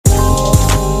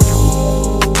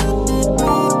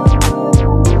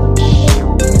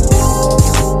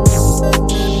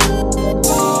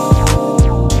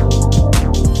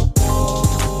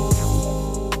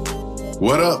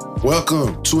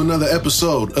to another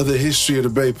episode of the History of the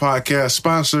Bay podcast,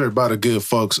 sponsored by the good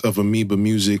folks of Amoeba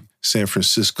Music San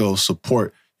Francisco.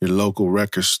 Support your local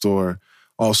record store.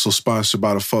 Also sponsored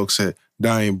by the folks at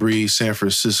Dying Breed San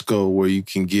Francisco, where you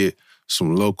can get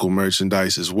some local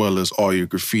merchandise as well as all your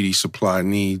graffiti supply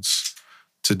needs.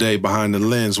 Today, behind the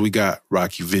lens, we got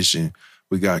Rocky Vision.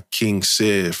 We got King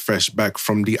Sid, fresh back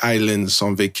from the islands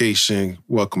on vacation.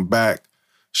 Welcome back.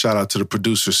 Shout out to the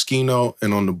producer Skino,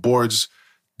 and on the boards,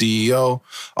 DEO.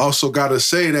 Also got to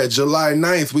say that July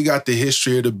 9th, we got the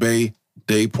History of the Bay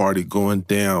Day Party going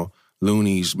down.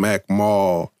 Loonies, Mac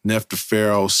Mall, Nefta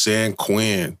Pharaoh, San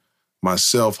Quinn,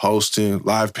 myself hosting,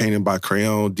 live painting by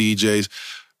Crayon DJs.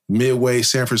 Midway,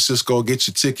 San Francisco, get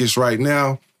your tickets right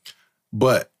now.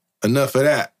 But enough of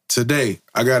that. Today,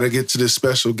 I got to get to this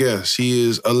special guest. He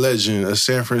is a legend, a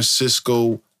San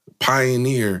Francisco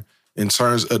pioneer in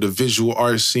terms of the visual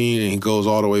art scene, and he goes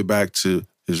all the way back to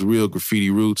his real graffiti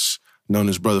roots, known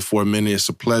as Brother 4 Minute. It's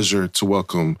a pleasure to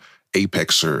welcome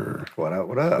Apexer. What up,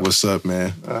 what up? What's up,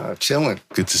 man? Chilling.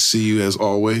 Good to see you as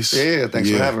always. Yeah, thanks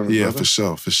for having me,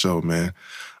 brother. For sure, man.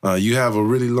 You have a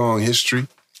really long history.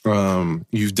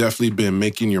 You've definitely been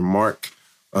making your mark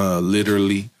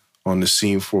literally on the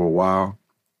scene for a while.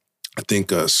 I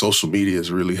think social media has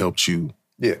really helped you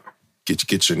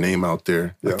get your name out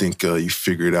there. Yeah. I think you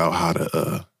figured out how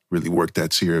to really work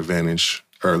that to your advantage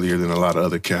earlier than a lot of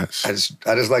other cats. I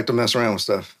just like to mess around with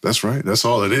stuff. That's right. That's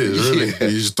all it is, really. Yeah.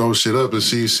 You just throw shit up and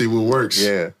see what works.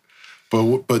 Yeah.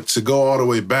 But to go all the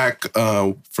way back,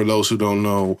 for those who don't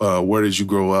know, where did you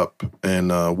grow up and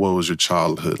what was your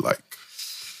childhood like?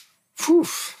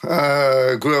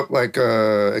 Grew up like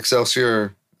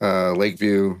Excelsior,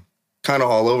 Lakeview, kind of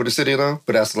all over the city though.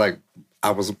 But that's like I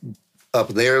was up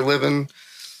there living,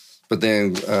 but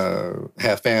then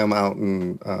had fam out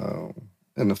in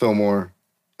the Fillmore.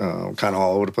 Kind of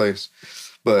all over the place.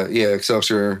 But yeah,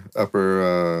 Excelsior,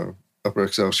 Upper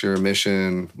Excelsior,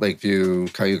 Mission, Lakeview,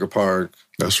 Cayuga Park.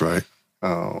 That's right.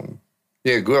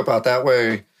 Grew up out that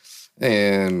way.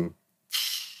 And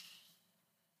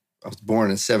I was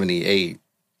born in 78.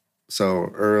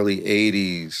 So early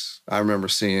 80s, I remember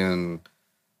seeing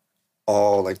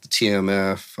all like the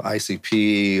TMF,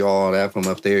 ICP, all that from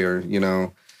up there, you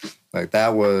know. Like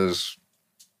that was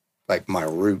like my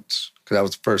roots. That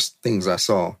was the first things I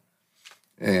saw.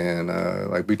 And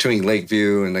like between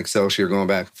Lakeview and Excelsior going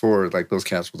back and forth, like those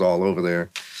cats was all over there.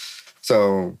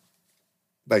 So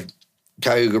like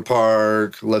Cayuga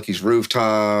Park, Lucky's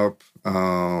Rooftop,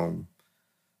 Dead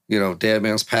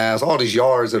Man's Pass, all these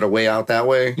yards that are way out that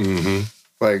way. Mm-hmm.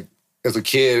 Like as a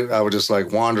kid, I would just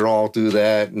like wander all through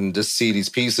that and just see these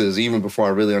pieces even before I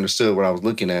really understood what I was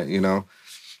looking at, you know?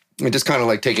 And just kind of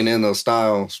like taking in those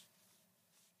styles.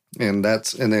 And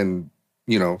then,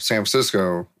 San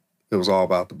Francisco, it was all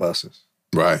about the buses.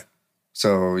 Right.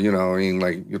 So,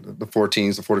 like the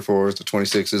 14s, the 44s, the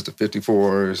 26s, the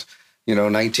 54s,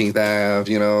 19th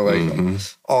Ave,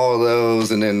 all of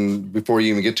those. And then before you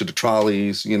even get to the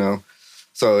trolleys,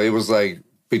 So it was like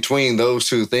between those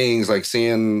two things, like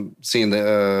seeing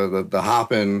the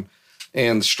hopping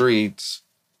and the streets,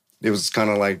 it was kind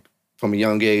of like from a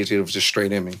young age, it was just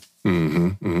straight in me. Mm-hmm.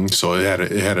 Mm-hmm. So it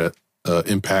had a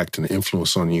impact and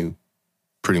influence on you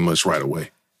pretty much right away.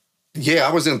 Yeah,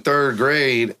 I was in third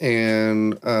grade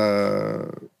and I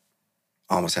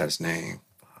almost had his name.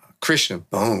 Christian,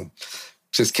 boom.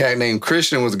 This cat named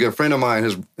Christian was a good friend of mine.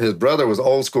 His brother was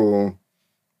old school.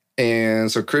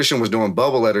 And so Christian was doing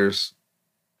bubble letters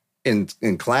in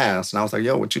class. And I was like,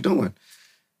 yo, what you doing?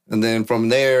 And then from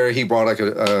there, he brought like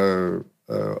a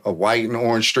white and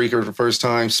orange streaker for the first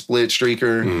time, split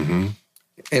streaker. Mm-hmm.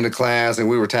 In the class, and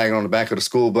we were tagging on the back of the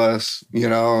school bus,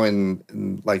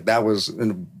 and like that was,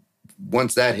 and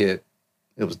once that hit,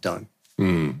 it was done.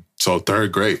 So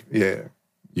third grade. Yeah.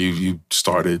 You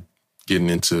started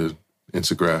getting into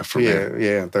graph from there.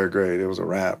 Yeah, in third grade. It was a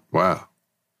wrap. Wow.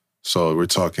 So we're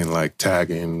talking like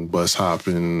tagging, bus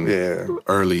hopping,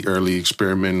 early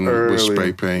experimenting with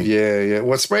spray paint. Yeah.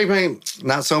 Well, spray paint,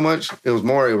 not so much. It was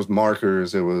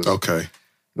markers. It was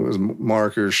It was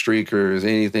markers, streakers,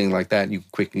 anything like that you can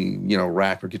quickly,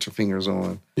 rack or get your fingers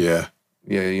on. Yeah.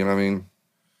 Yeah, you know what I mean?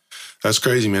 That's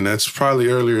crazy, man. That's probably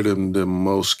earlier than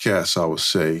most cats, I would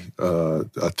say. I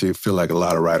feel like a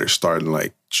lot of writers starting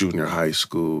like junior high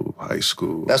school.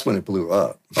 That's when it blew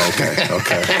up. Okay.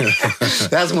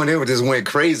 That's when it just went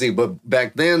crazy. But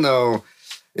back then, though,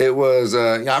 it was,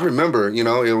 I remember,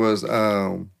 it was,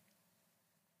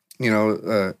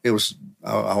 it was,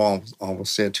 I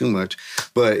almost said too much,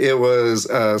 but it was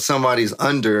somebody's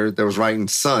under that was writing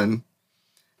son.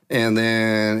 And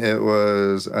then it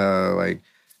was like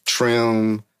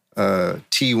trim,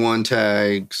 T1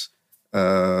 tags,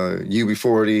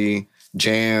 UB40,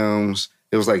 Jams.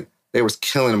 It was like they was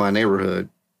killing my neighborhood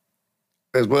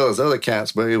as well as other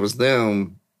cats, but it was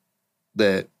them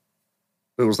that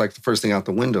it was like the first thing out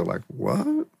the window. Like,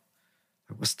 what?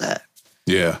 What's that?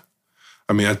 Yeah.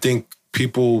 I mean, I think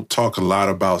people talk a lot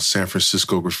about San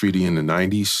Francisco graffiti in the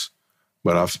 90s,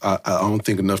 but I don't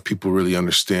think enough people really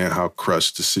understand how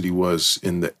crushed the city was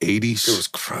in the 80s. It was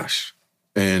crushed.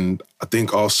 And I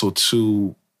think also,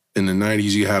 too, in the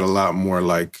 90s, you had a lot more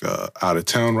like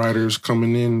out-of-town writers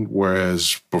coming in,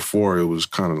 whereas before it was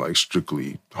kind of like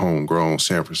strictly homegrown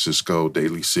San Francisco,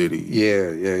 Daly City.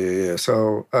 Yeah.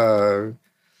 So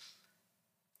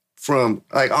from,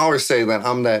 like, I always say that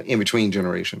I'm that in-between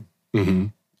generation. Mm-hmm.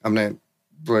 I'm that,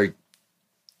 like,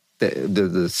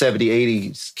 the 70,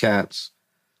 80s cats,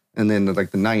 and then the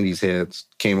 90s heads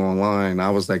came online.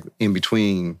 I was, like, in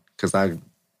between because I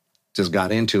just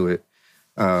got into it.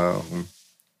 Up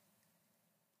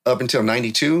until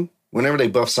 92, whenever they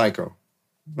buffed Psycho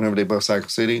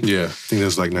City. Yeah, I think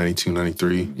that's like 92,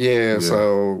 93. Yeah,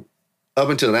 so up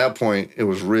until that point, it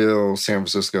was real San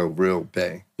Francisco, real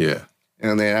Bay. Yeah.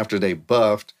 And then after they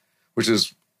buffed, which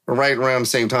is right around the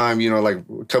same time, like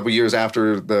a couple years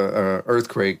after the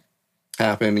earthquake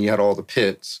happened, you had all the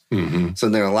pits. Mm-hmm. So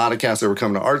then a lot of cats that were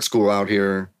coming to art school out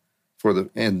here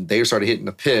and they started hitting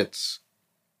the pits.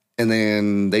 And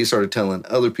then they started telling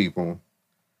other people.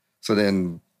 So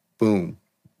then, boom,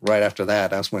 right after that,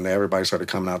 that's when everybody started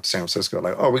coming out to San Francisco.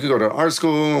 Like, oh, we could go to art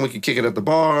school and we could kick it at the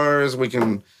bars. We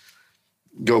can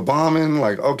go bombing.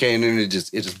 Like, okay, and then it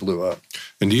just blew up.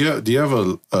 And do you have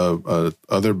a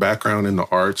other background in the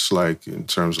arts, like in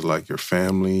terms of like your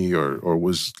family, or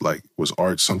was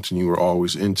art something you were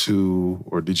always into,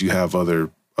 or did you have other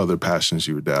passions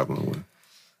you were dabbling with?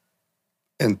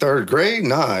 In third grade,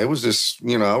 nah, it was just,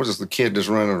 I was just a kid just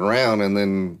running around. And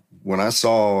then when I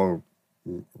saw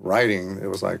writing, it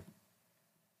was like,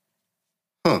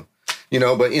 huh.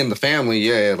 But in the family,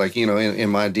 yeah, like, in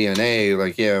my DNA,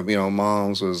 like, yeah,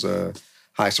 mom's was a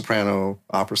high soprano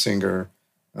opera singer.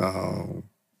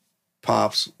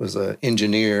 Pops was an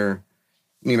engineer,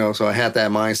 so I had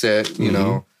that mindset,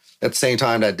 Mm-hmm. At the same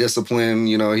time, that discipline,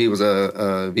 he was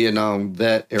a Vietnam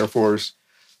vet, Air Force.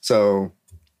 So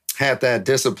had that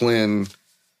discipline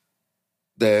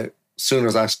that as soon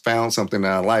as I found something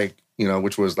that I like,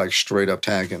 which was like straight up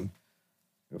tagging,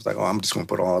 it was like, oh, I'm just going to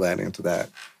put all that into that.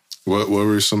 What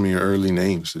were some of your early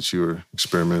names that you were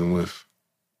experimenting with?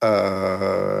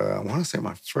 I want to say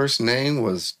my first name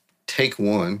was Take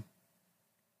One.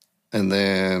 And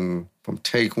then from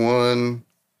Take One,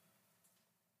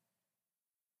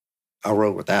 I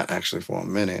wrote with that actually for a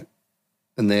minute.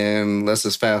 And then let's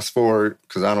just fast forward,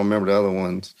 because I don't remember the other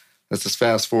ones. Let's just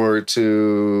fast forward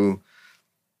to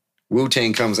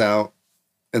Wu-Tang comes out.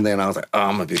 And then I was like, oh,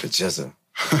 I'm going to be the GZA.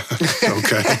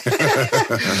 Okay.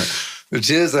 The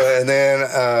GZA. And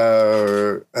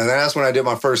then that's when I did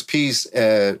my first piece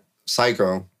at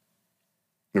Psycho.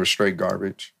 It was straight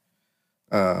garbage.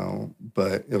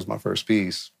 But it was my first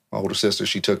piece. My older sister,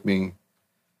 she took me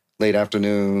late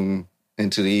afternoon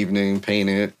into the evening,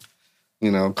 painted,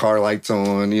 car lights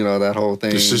on, that whole thing.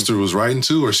 Your sister was writing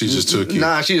too, or she just took you?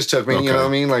 Nah, she just took me, Okay. you know what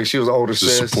I mean? Like, she was older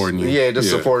Just sis. supporting you. Yeah,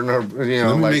 supporting her,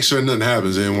 Let me make sure nothing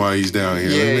happens then while he's down here.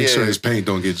 Let me make sure his paint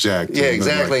don't get jacked. Yeah,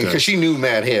 exactly. Because she knew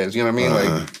mad heads, you know what I mean?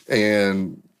 Uh-huh. Like,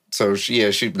 and so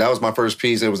that was my first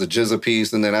piece. It was a GZA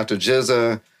piece. And then after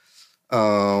GZA,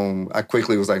 I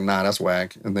quickly was like, nah, that's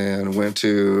whack. And then went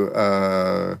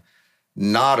to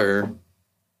Nodder.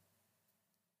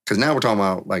 Because now we're talking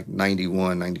about like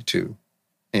 91, 92.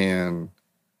 And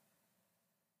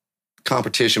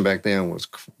competition back then was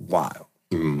wild.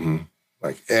 Mm-hmm.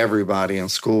 Like, everybody in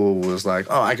school was like,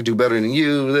 oh, I could do better than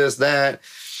you, this, that.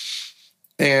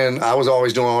 And I was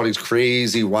always doing all these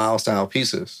crazy, wild style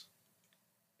pieces.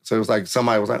 So it was like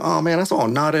somebody was like, oh, man, that's all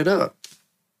knotted up.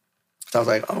 So I was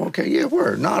like, oh, okay, yeah,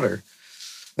 word, Nodder.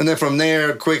 And then from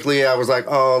there, quickly, I was like,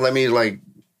 oh, let me, like,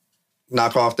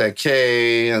 knock off that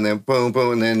K, and then boom,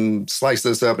 boom, and then slice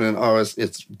this up, and then, oh, it's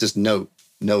just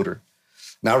Noter.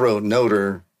 And I wrote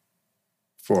Noter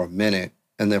for a minute,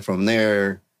 and then from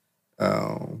there,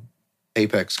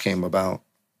 Apex came about,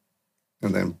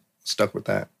 and then stuck with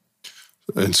that.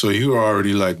 And so you were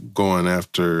already like going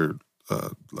after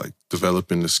like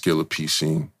developing the skill of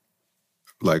piecing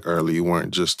like early. You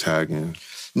weren't just tagging.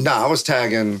 Nah, I was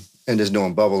tagging and just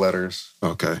doing bubble letters.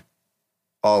 Okay.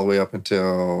 All the way up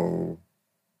until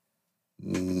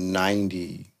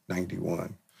 90,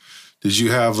 91. Did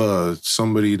you have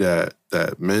somebody that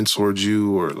mentored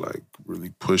you or like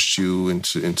really pushed you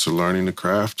into learning the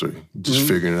craft, or just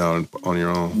figuring it out on your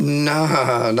own?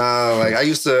 Nah. Like I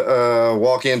used to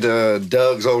walk into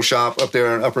Doug's old shop up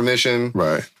there in Upper Mission.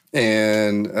 Right.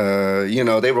 And,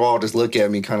 they would all just look at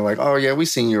me kind of like, oh, yeah, we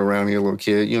seen you around here, little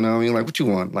kid. You know what I mean? Like, what you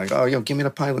want? Like, oh, give me the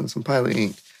pilot and some pilot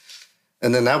ink.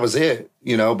 And then that was it,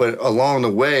 But along the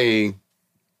way,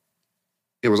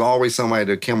 it was always somebody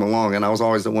that came along. And I was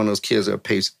always one of those kids that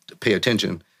pay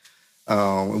attention.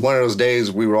 One of those days,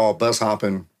 we were all bus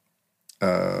hopping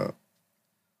on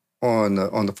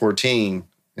the 14,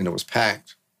 and it was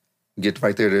packed. We get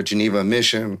right there to Geneva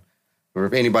Mission, or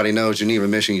if anybody knows, Geneva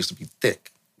Mission used to be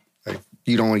thick. Like,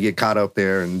 you don't want to get caught up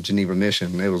there in Geneva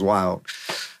Mission. It was wild.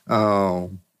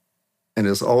 And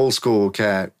this old school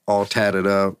cat, all tatted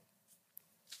up,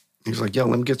 he was like, yo,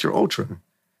 let me get your Ultra.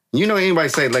 Anybody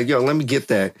say, like, yo, let me get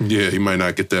that. Yeah, you might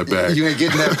not get that back. You ain't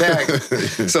getting that back.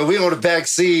 So we on the back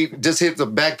seat, just hit the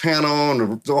back panel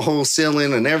and the whole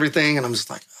ceiling and everything. And I'm just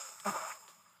like, oh.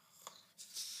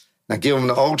 I give him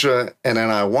the Ultra, and then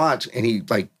I watch, and he,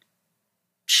 like,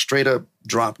 straight up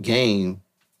dropped game,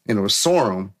 and it was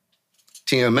Sorum,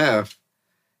 TMF.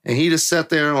 And he just sat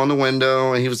there on the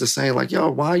window, and he was just saying, like,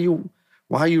 yo, why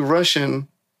are you rushing?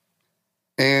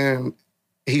 And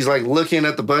he's like looking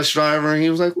at the bus driver, and he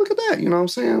was like, look at that. You know what I'm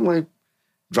saying? Like,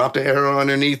 dropped the arrow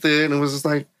underneath it, and it was just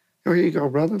like, here you go,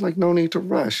 brother. Like, no need to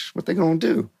rush. What they gonna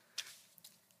do?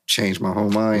 Changed my whole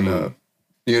mind up.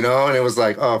 And it was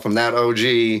like, oh, from that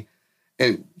OG,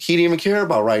 and he didn't even care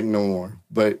about writing no more.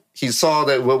 But he saw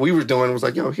that what we were doing was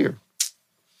like, yo, here.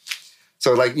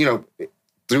 So, like,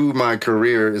 through my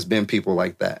career, it's been people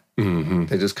like that. Mm-hmm.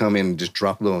 They just come in and just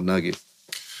drop a little nugget.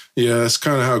 Yeah, that's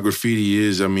kind of how graffiti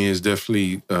is. I mean, it's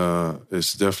definitely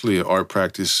an art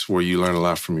practice where you learn a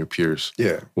lot from your peers.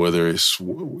 Yeah. Whether it's,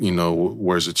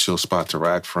 where's a chill spot to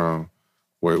rack from,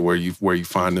 where you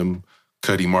find them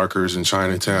cutty markers in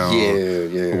Chinatown.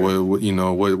 Yeah.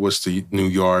 What's the new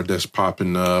yard that's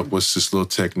popping up? What's this little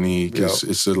technique? Yep.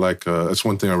 It's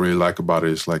one thing I really like about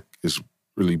it. It's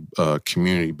really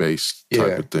community based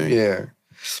type of thing. Yeah,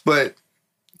 but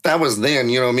that was then.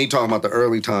 Me talking about the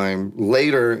early time.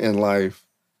 Later in life,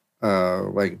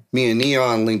 like me and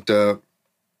Neon linked up,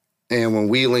 and when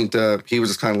we linked up, he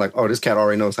was just kind of like, "Oh, this cat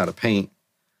already knows how to paint.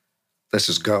 Let's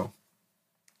just go."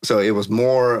 So it was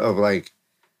more of like,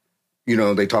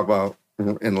 they talk about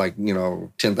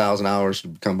in 10,000 hours to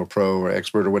become a pro or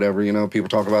expert or whatever. People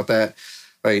talk about that.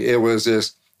 Like, it was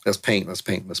just, let's paint, let's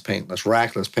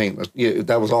rack, let's paint.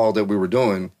 That was all that we were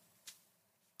doing.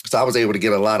 So I was able to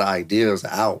get a lot of ideas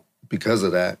out because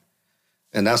of that.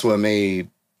 And that's what made,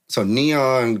 so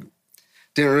Neon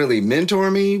didn't really mentor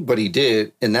me, but he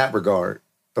did in that regard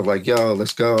of like, yo,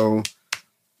 let's go.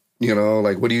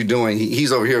 Like, what are you doing?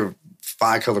 He's over here,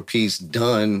 5-color piece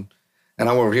done. And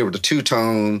I'm over here with the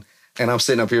 2-tone, and I'm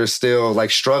sitting up here still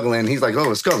like struggling. He's like, oh,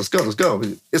 let's go.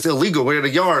 It's illegal. We're in the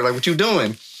yard. Like, what you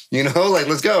doing? Like,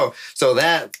 let's go. So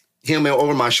that, him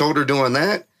over my shoulder doing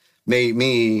that made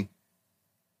me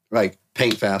like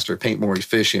paint faster, paint more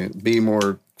efficient, be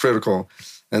more critical.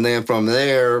 And then from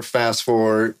there, fast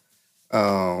forward,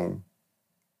 more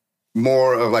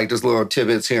of like just little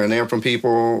tidbits here and there from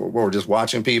people or just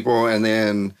watching people. And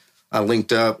then I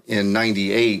linked up in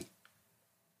 98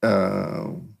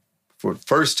 for the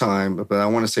first time, but I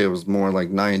want to say it was more like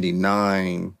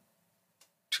 99,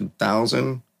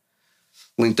 2000.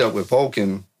 Linked up with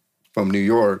Vulcan from New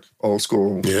York, old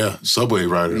school. Yeah, subway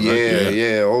rider. Right?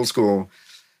 Yeah, old school.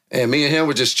 And me and him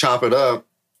would just chop it up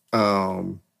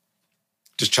on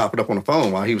the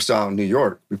phone while he was still out in New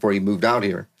York before he moved out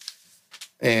here.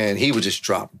 And he would just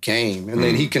drop game. And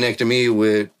then he connected me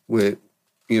with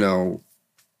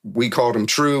we called him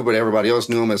True, but everybody else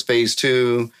knew him as Phase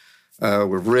 2,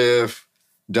 with Riff,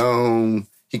 Dome.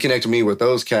 He connected me with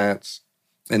those cats.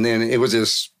 And then it was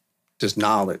just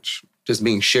knowledge, just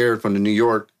being shared from the New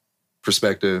York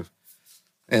perspective.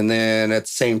 And then at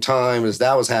the same time as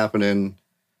that was happening,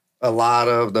 a lot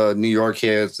of the New York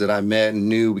kids that I met and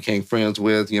knew, became friends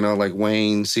with, like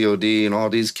Wayne, COD, and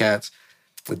all these cats,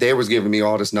 they was giving me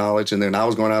all this knowledge. And then I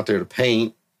was going out there to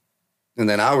paint. And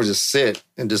then I would just sit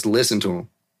and just listen to them.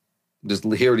 Just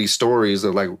hear these stories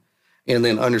of like, and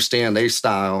then understand their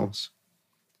styles.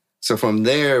 So from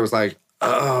there, it was like,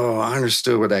 oh, I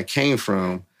understood where that came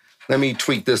from. Let me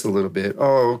tweak this a little bit.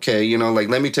 Oh, okay.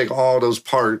 Let me take all those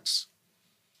parts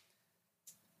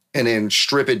and then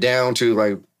strip it down to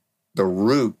like the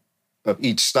root of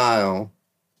each style.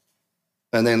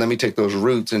 And then let me take those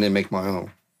roots and then make my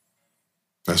own.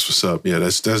 That's what's up. Yeah,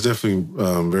 that's definitely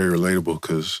very relatable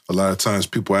because a lot of times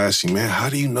people ask me, man, how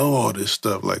do you know all this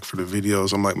stuff? Like for the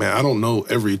videos, I'm like, man, I don't know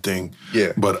everything.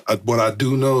 Yeah. But what I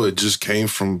do know, it just came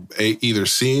from either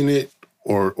seeing it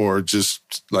or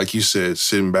just, like you said,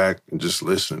 sitting back and just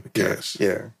listening to cats.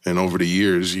 Yeah. And over the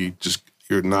years,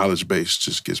 your knowledge base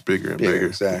just gets bigger and bigger.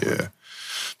 Exactly. Yeah.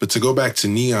 But to go back to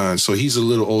Neon, so he's a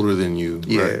little older than you,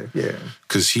 right? Yeah.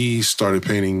 Because he started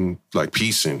painting like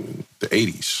piecing in the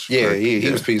 80s. Yeah, right? he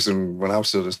was piecing when I was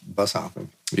still just bus hopping.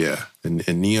 Yeah. And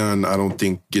Neon, I don't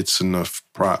think gets enough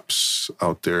props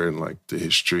out there in like the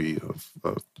history of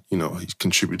he's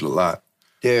contributed a lot.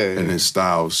 Yeah. And his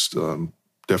style's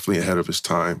definitely ahead of his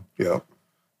time. Yeah.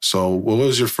 So what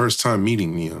was your first time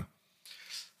meeting Neon?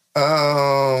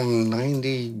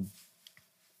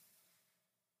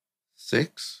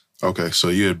 96. Okay, so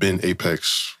you had been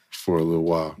Apex for a little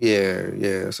while.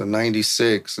 Yeah. So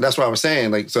 96. That's what I was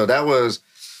saying. Like, so that was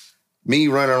me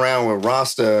running around with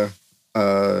Rasta,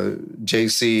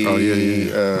 JC,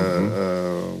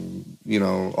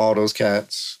 all those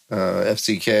cats,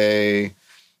 FCK,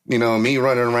 me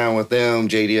running around with them,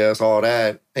 JDS, all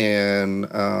that. And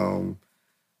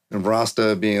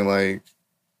Rasta being like,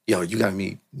 yo, you gotta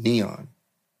meet Neon.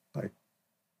 Like,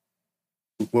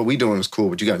 what we doing is cool,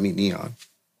 but you gotta meet Neon.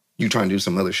 You trying to do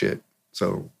some other shit.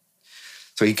 So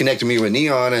he connected me with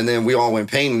Neon, and then we all went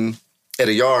painting at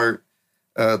a yard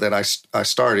that I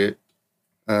started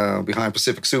behind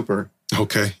Pacific Super.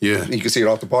 Okay, yeah. You can see it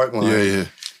off the parking lot. Yeah.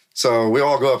 So we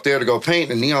all go up there to go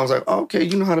paint, and Neon was like, oh, okay,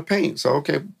 you know how to paint. So,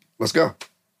 okay, let's go.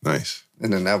 Nice.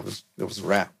 And then it was a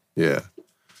wrap. Yeah.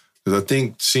 Because I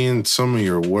think seeing some of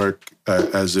your work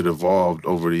as it evolved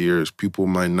over the years, people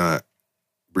might not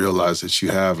realize that you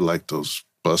have like those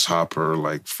bus hopper,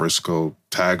 like Frisco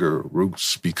tagger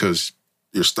roots because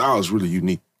your style is really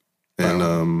unique.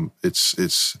 And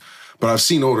it's but I've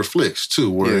seen older flicks too,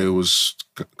 where it was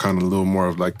kind of a little more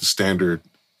of like the standard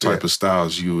type of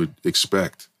styles you would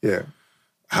expect. Yeah.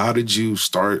 How did you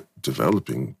start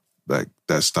developing like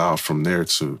that style from there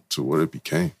to what it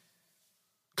became?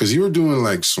 Because you were doing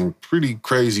like some pretty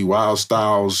crazy wild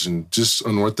styles and just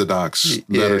unorthodox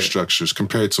letter structures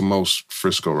compared to most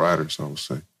Frisco writers, I would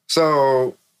say.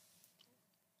 So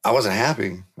I wasn't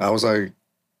happy. I was like,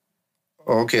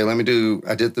 okay,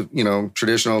 I did the,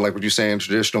 traditional, like what you're saying,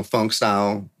 traditional funk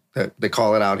style that they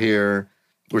call it out here,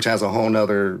 which has a whole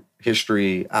nother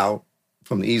history out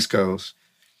from the East Coast.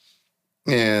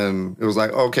 And it was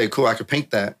like, okay, cool, I could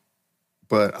paint that,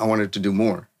 but I wanted to do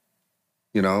more.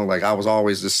 Like I was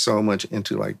always just so much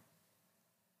into like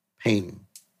painting.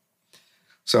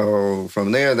 So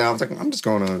from there, then I was like, I'm just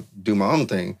going to do my own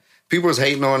thing. People was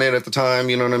hating on it at the time,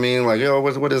 you know what I mean? Like, yo,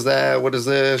 what is that? What is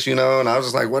this? And I was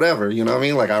just like, whatever, you know what I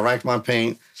mean? Like I racked my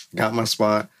paint, got my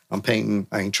spot, I'm painting,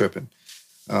 I ain't tripping.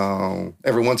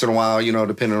 Every once in a while,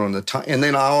 depending on the time. And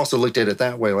then I also looked at it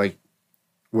that way, like,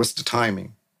 what's the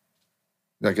timing?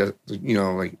 Like,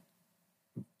 like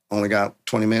only got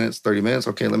 20 minutes, 30 minutes.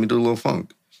 Okay, let me do a little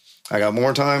funk. I got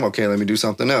more time. Okay, let me do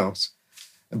something else.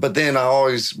 But then I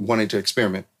always wanted to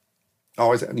experiment.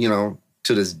 Always,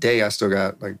 to this day, I still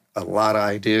got like a lot of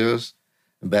ideas.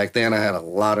 And back then I had a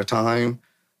lot of time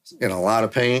and a lot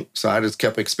of paint. So I just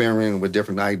kept experimenting with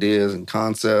different ideas and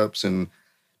concepts and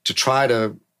to try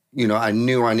to, I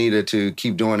knew I needed to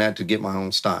keep doing that to get my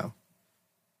own style.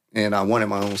 And I wanted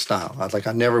my own style. I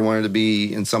never wanted to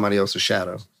be in somebody else's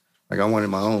shadow. Like I wanted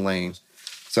my own lane.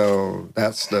 So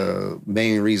that's the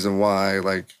main reason why,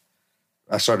 like,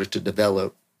 I started to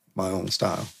develop my own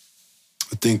style.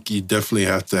 I think you definitely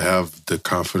have to have the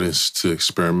confidence to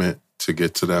experiment to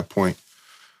get to that point.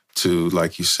 To,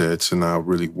 like you said, to not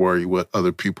really worry what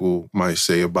other people might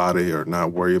say about it or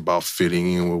not worry about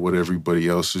fitting in with what everybody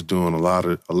else is doing. A lot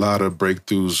of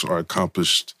breakthroughs are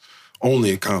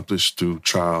only accomplished through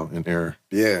trial and error.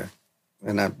 Yeah.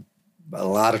 And a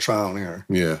lot of trial and error.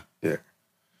 Yeah. Yeah.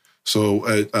 So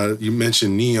you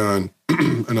mentioned Neon,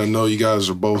 and I know you guys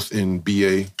are both in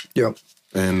BA. Yep.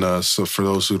 And so for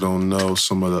those who don't know,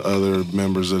 some of the other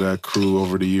members of that crew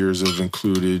over the years have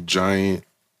included Giant,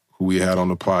 who we had on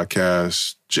the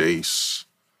podcast, Jace,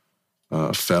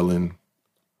 Felon,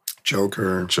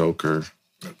 Joker,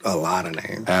 a lot of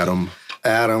names.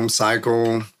 Adam,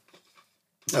 Cycle,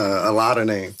 a lot of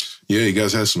names. Yeah, you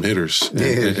guys had some hitters.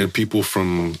 And people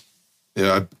from,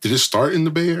 did it start in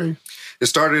the Bay Area? It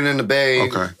started in the Bay.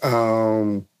 Okay.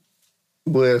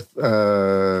 With,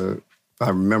 if I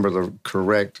remember the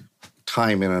correct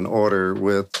timing and order,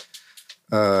 with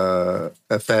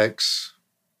FX,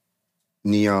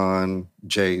 Neon,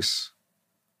 Jace,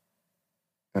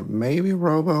 and maybe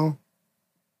Robo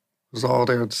was all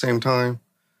there at the same time.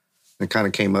 It kind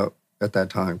of came up at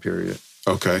that time period.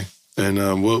 Okay.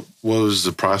 And what was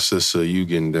the process of you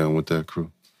getting down with that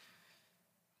crew?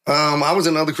 I was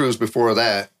in other crews before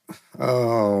that,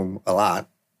 a lot,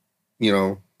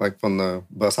 like from the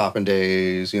bus hopping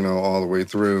days, all the way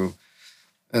through.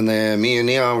 And then me and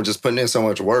Neon were just putting in so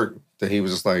much work that he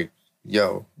was just like,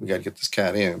 yo, we got to get this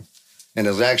cat in. And it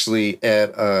was actually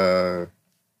at, I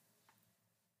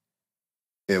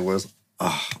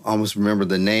almost remember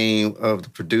the name of the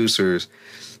producers,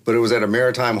 but it was at a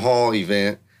Maritime Hall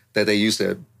event that they used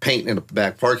to paint in the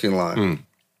back parking lot.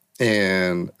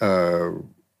 And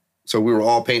so we were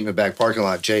all painting the back parking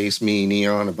lot, Jace, me,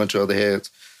 Neon, a bunch of other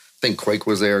heads. I think Quake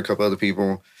was there, a couple other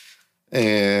people.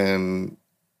 And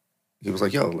he was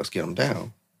like, yo, let's get them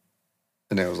down.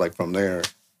 And then it was like from there,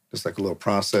 just like a little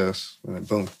process, and then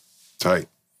boom. Tight.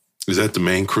 Is that the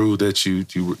main crew that you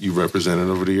represented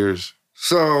over the years?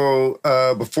 So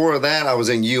before that, I was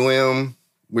in UM,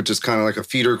 which is kind of like a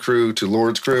feeder crew to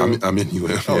Lord's crew. I'm in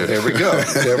UM. Oh, yeah. There we go.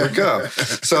 There we go.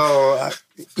 So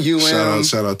UM.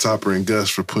 Shout out Topper and Gus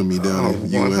for putting me down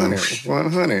in 100,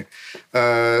 100.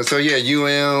 So yeah,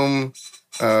 UM,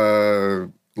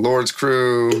 Lord's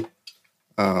crew,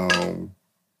 then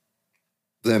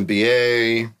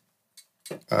BA.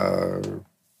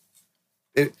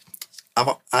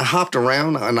 I hopped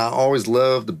around, and I always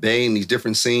loved the Bay and these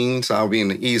different scenes. So I'll be in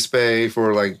the East Bay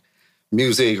for like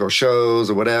music or shows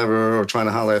or whatever, or trying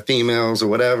to holler at females or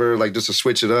whatever, like just to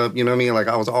switch it up. You know what I mean? Like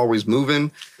I was always moving.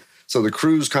 So the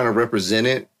crews kind of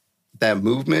represented that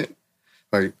movement,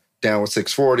 like down with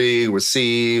 640, with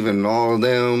Steve and all of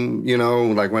them,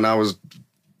 like when I was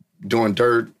doing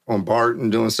dirt on Bart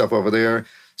and doing stuff over there,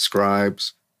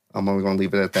 Scribes. I'm only going to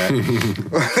leave it at that.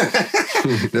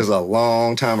 This is a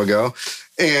long time ago.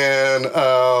 And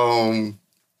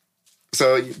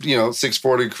so,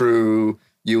 640 crew,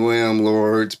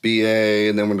 Lords, BA,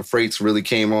 and then when the freights really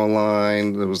came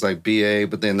online, it was like BA,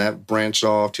 but then that branched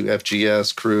off to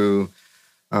FGS crew.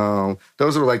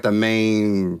 Those were like the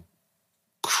main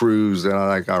crews that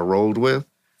I rolled with.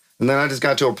 And then I just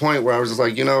got to a point where I was just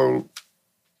like,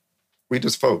 we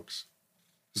just folks.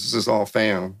 This is just all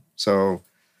fam. So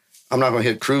I'm not going to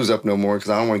hit crews up no more because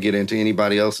I don't want to get into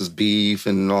anybody else's beef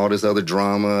and all this other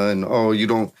drama. And,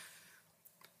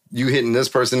 you hitting this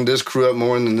person, this crew up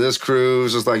more than this crew.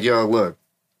 It's just like, yo, look,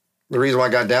 the reason why I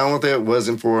got down with it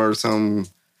wasn't for some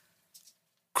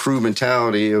crew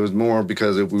mentality. It was more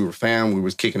because if we were fam, we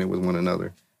was kicking it with one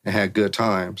another and had good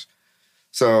times.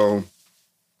 So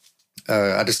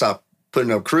I just stopped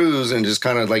putting up crews and just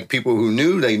kind of like people who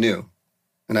knew, they knew.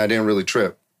 And I didn't really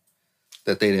trip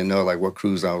that they didn't know like what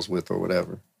crews I was with or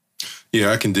whatever.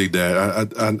 Yeah, I can dig that.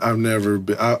 I've never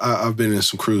been, I've been in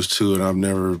some crews too, and I've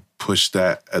never pushed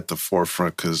that at the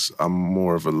forefront because I'm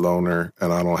more of a loner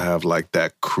and I don't have like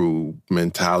that crew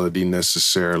mentality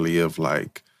necessarily of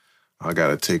like, I got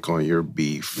to take on your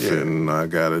beef and I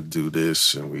got to do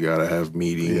this and we got to have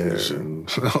meetings and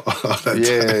all that.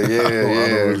 I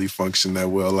don't really function that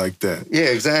well like that. Yeah,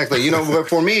 exactly. But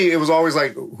for me, it was always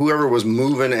like whoever was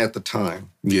moving at the time.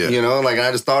 Yeah. Like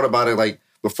I just thought about it like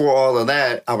before all of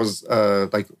that, I was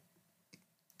like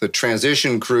the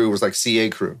transition crew was like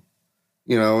CA crew.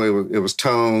 It was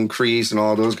Tone, Crease, and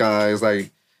all those guys.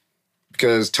 Like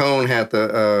because Tone had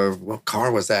the what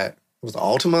car was that? It was the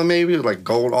Altima maybe, like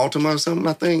gold Altima or something,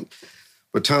 I think.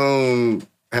 But Tone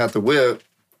had the whip,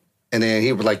 and then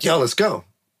he was like, yo, let's go.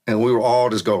 And we were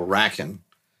all just go racking.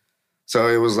 So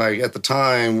it was like at the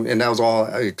time, and that was all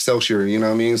Excelsior, you know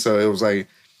what I mean? So it was like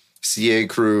CA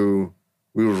crew,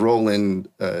 we were rolling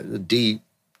deep,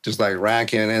 just like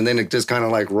racking. And then it just kind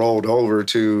of like rolled over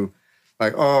to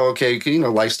like, oh, okay,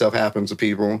 life stuff happens to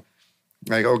people.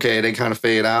 Like, okay, they kind of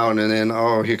fade out, and then,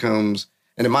 oh, here comes...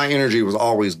 And then my energy was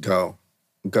always go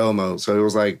mode. So it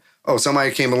was like, oh,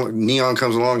 somebody came along, Neon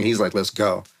comes along, and he's like, let's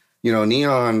go.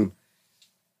 Neon,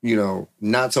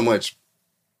 not so much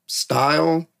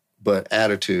style, but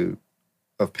attitude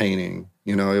of painting.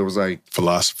 It was like...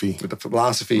 Philosophy. With the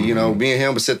philosophy, me and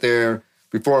him would sit there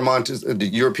before the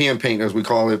European paint, as we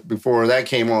call it, before that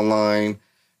came online.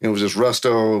 It was just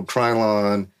Rusto,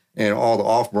 Krylon, and all the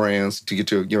off-brands to get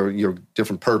to your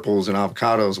different purples and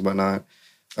avocados and whatnot.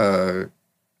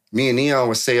 Me and Neon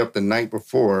would stay up the night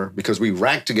before because we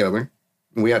racked together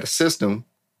and we had a system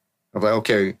of like,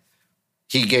 okay,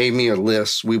 he gave me a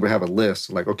list. We would have a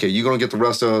list. Like, okay, you're going to get the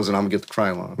Rustos and I'm going to get the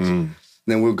Krylons. And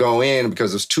then we'll go in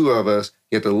because there's two of us.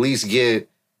 You have to at least get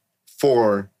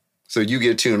 4. So you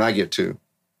get 2 and I get 2.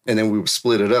 And then we would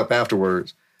split it up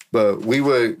afterwards. But we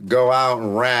would go out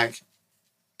and rack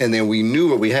and then we knew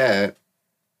what we had.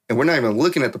 And we're not even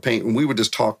looking at the paint. And we would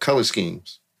just talk color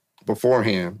schemes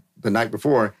beforehand, the night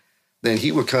before. Then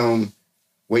he would come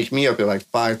wake me up at like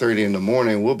 5:30 in the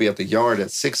morning. We'll be at the yard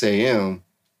at 6 a.m.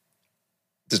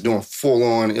 just doing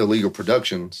full-on illegal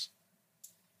productions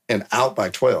and out by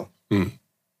 12.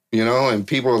 You know, and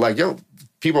people are like, yo,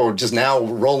 people are just now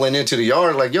rolling into the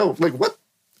yard like, yo, like what?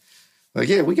 Like,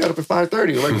 yeah, we got up at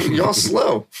 5:30. Like, y'all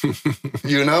slow,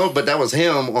 you know? But that was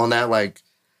him on that, like,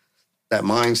 that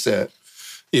mindset.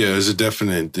 Yeah, there's a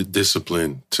definite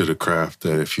discipline to the craft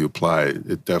that if you apply it,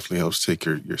 it definitely helps take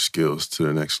your skills to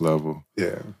the next level.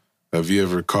 Yeah. Have you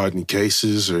ever caught any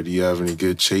cases or do you have any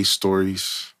good chase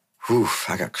stories? Whew,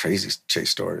 I got crazy chase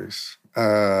stories.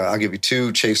 I'll give you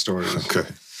 2 chase stories. Okay.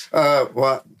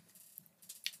 Well,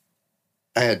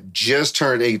 I had just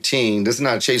turned 18. This is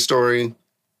not a chase story,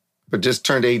 but just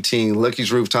turned 18.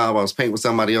 Lucky's Rooftop. I was painting with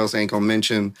somebody else. I ain't gonna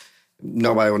mention.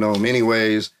 Nobody will know him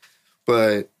anyways.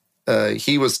 But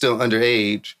he was still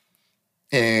underage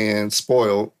and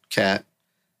spoiled cat.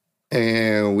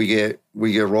 And we get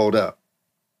rolled up.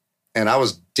 And I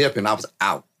was dipping. I was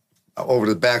out over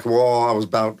the back wall. I was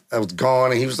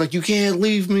gone. And he was like, you can't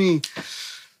leave me.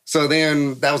 So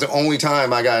then that was the only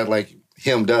time I got like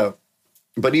hemmed up.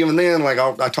 But even then, like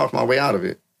I talked my way out of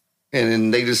it. And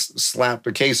then they just slapped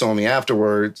a case on me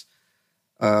afterwards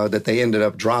that they ended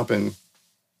up dropping.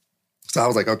 So I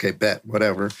was like, okay, bet,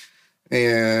 whatever.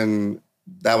 And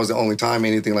that was the only time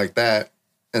anything like that.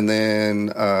 And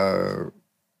then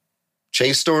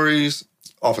chase stories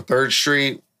off of 3rd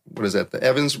Street. What is that? The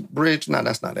Evans Bridge? No,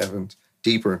 that's not Evans.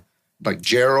 Deeper. Like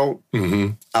Gerald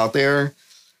out there.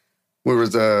 I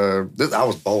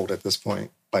was bold at this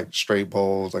point. Like straight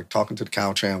bold, like talking to the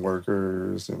Caltrans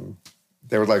workers. And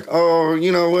they were like, oh,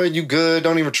 you know what? You good.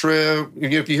 Don't even trip.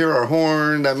 If you hear our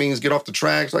horn, that means get off the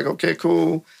tracks. Like, okay,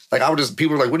 cool. Like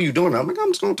people were like, what are you doing? I'm like,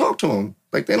 I'm just going to talk to them.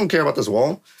 Like, they don't care about this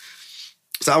wall.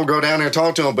 So I would go down there and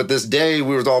talk to them. But this day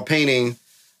we was all painting.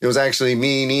 It was actually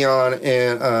me, Neon,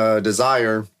 and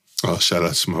Desire. Oh, shout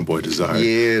out to my boy Desire.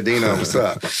 Yeah, Dino, what's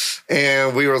up?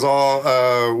 And we was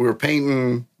all, we were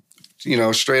painting, you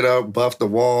know, straight up, buff the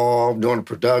wall, doing the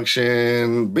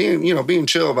production, being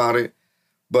chill about it.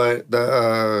 But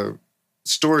the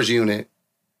storage unit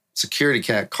security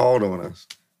cat called on us.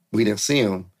 We didn't see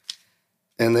him.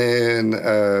 And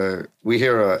then we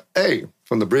hear a, hey,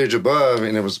 from the bridge above,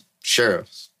 and it was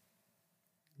sheriffs.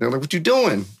 They're like, what you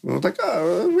doing? We was like,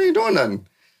 oh, we ain't doing nothing.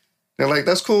 They're like,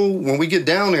 that's cool. When we get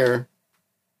down there,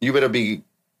 you better be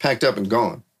packed up and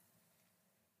gone.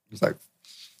 It's like,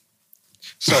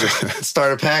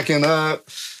 started packing up.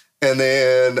 And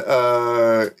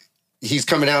then he's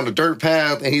coming down the dirt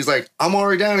path. And he's like, I'm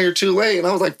already down here too late. And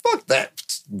I was like, fuck that.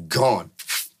 It's gone.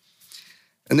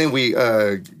 And then we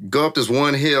go up this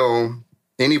one hill.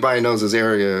 Anybody knows this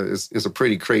area is a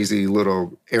pretty crazy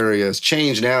little area. It's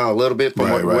changed now a little bit from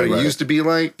what it used to be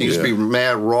like. It used to be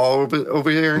mad raw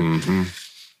over here. Mm-hmm.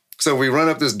 So we run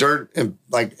up this dirt and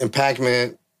like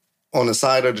embankment on the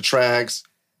side of the tracks.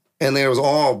 And there was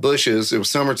all bushes. It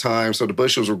was summertime, so the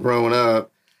bushes were growing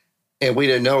up. And we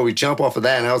didn't know. We jump off of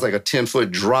that, and that was like a 10-foot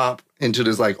drop into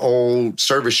this like old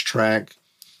service track.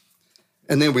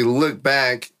 And then we look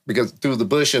back because through the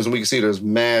bushes, and we can see there's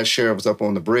mad sheriffs up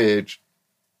on the bridge.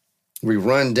 We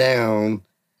run down,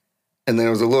 and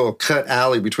there was a little cut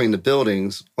alley between the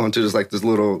buildings onto this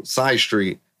little side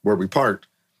street where we parked.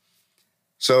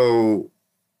 So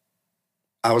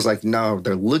I was like, no,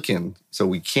 they're looking, so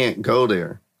we can't go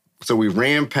there. So we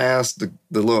ran past the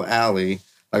little alley.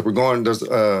 Like we're going,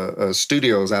 there's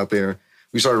studios out there.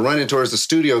 We started running towards the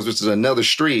studios, which is another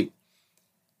street.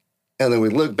 And then we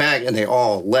looked back, and they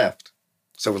all left.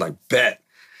 So we're like, bet.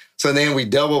 So then we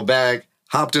doubled back,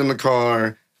 hopped in the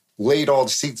car, laid all the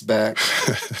seats back.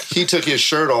 He took his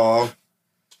shirt off,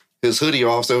 his hoodie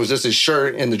off, so it was just his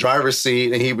shirt in the driver's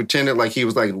seat, and he pretended like he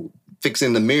was like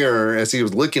fixing the mirror as he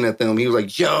was looking at them. He was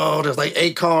like, yo, there's like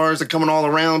 8 cars that are coming all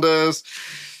around us.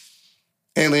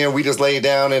 And then we just laid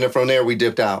down, and then from there we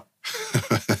dipped out.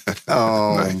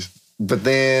 Nice. But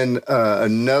then I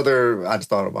just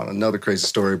thought about another crazy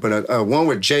story, but one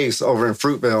with Jace over in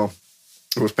Fruitvale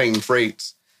was painting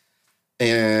freights.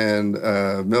 And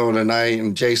middle of the night,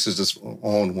 and Jace is just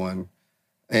on one.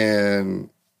 And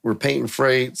we're painting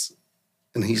freights,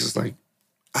 and he's just like,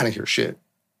 I didn't hear shit.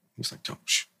 He's like,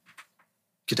 shh,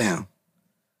 get down.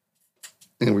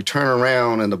 And we turn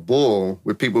around, and the bull,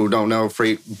 with people who don't know,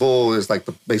 bull is like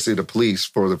basically the police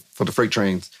for the freight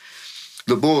trains.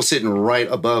 The bull is sitting right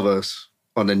above us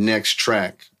on the next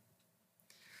track.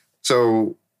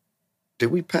 So, did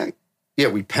we pack? Yeah,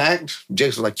 we packed. Jace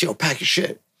was like, yo, pack your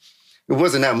shit. It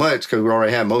wasn't that much because we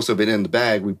already had most of it in the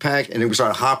bag. We packed, and then we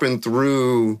started hopping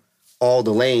through all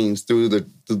the lanes, through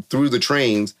the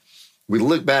trains. We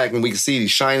look back, and we can see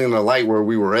shining the light where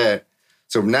we were at.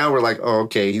 So now we're like, oh,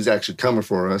 okay, he's actually coming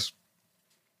for us.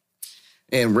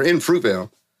 And we're in Fruitvale.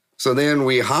 So then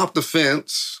we hop the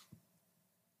fence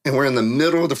and we're in the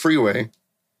middle of the freeway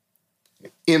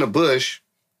in a bush.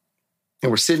 And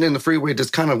we're sitting in the freeway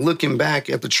just kind of looking back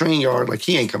at the train yard like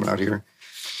he ain't coming out here.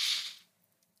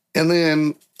 And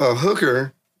then a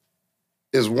hooker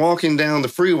is walking down the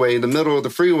freeway, the middle of the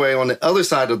freeway on the other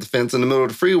side of the fence in the middle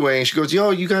of the freeway. And she goes, yo,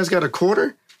 you guys got a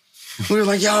quarter? We were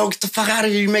like, yo, get the fuck out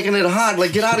of here. You're making it hot.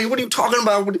 Like, get out of here. What are you talking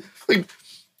about? Like,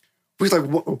 we was like,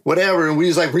 whatever. And we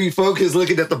was like refocused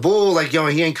looking at the bull. Like, yo,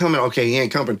 he ain't coming. Okay, he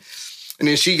ain't coming. And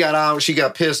then she got out. She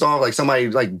got pissed off. Like somebody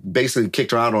like basically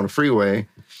kicked her out on the freeway.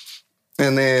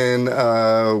 And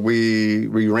then we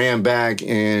ran back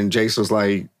and Jace was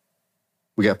like,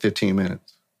 we got 15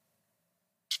 minutes.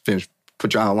 Finish,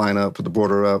 put your outline up, put the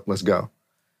border up, let's go.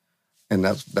 And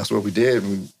that's what we did.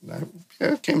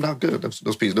 It came out good.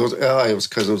 Those pieces. It was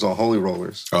because it was on Holy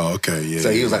Rollers. Oh, okay, yeah. So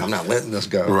he was like, I'm not letting this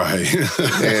go. Right.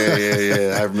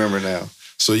 Yeah. I remember now.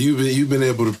 So you've been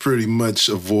able to pretty much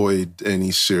avoid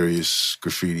any serious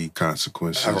graffiti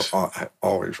consequences. I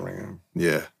always ran.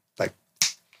 Yeah. Like,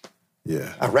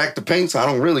 yeah. I racked the paint, so I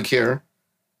don't really care.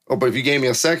 Oh, but if you gave me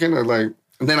a second, and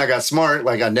then I got smart.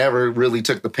 Like, I never really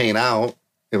took the paint out.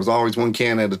 It was always one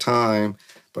can at a time,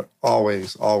 but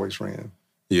always ran.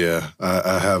 Yeah,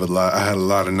 I had a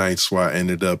lot of nights where I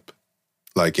ended up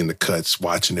like in the cuts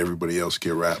watching everybody else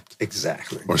get wrapped.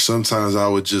 Exactly. Or sometimes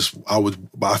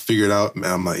I figured out,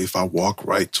 man, I'm like, if I walk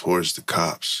right towards the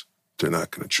cops, they're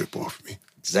not going to trip over me.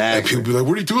 Exactly. And people be like,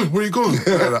 what are you doing? Where are you going?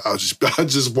 I'll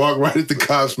just walk right at the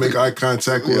cops, make eye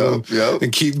contact with them,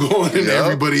 and keep going, and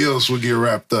everybody else will get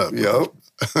wrapped up. Yep.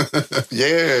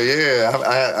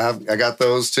 Yeah. I got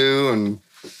those too. And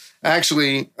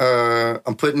actually,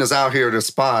 I'm putting this out here to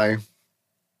spy.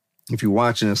 If you're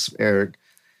watching this, Eric,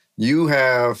 you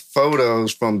have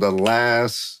photos from the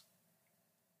last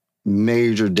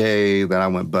major day that I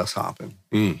went bus hopping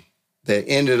that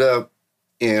ended up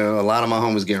in a lot of my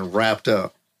homies getting wrapped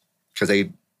up because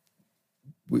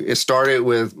it started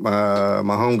with my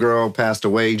homegirl passed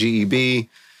away, GEB.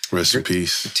 Rest in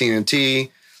peace. TNT.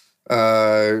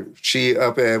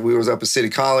 We was up at City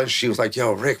College. She was like,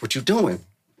 yo, Rick, what you doing?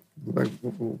 I'm like,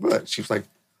 what? She was like,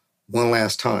 one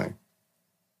last time.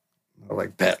 I was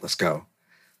like, bet, let's go.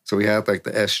 So we had like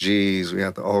the SGs, we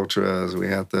had the Ultras, we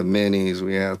had the Minis,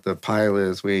 we had the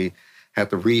Pilots, we had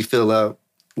to refill up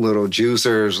little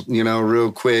juicers,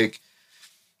 real quick.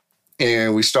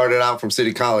 And we started out from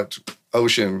City College,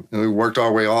 Ocean, and we worked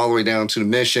our way all the way down to the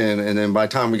Mission. And then by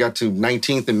the time we got to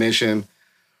 19th and Mission,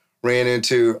 ran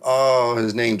into,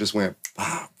 his name just went,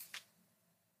 wow.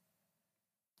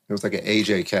 It was like an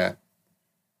AJ cat,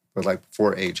 but like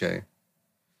before AJ.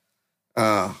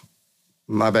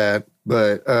 My bad.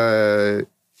 But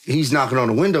he's knocking on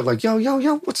the window like, yo,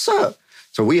 what's up?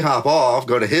 So we hop off,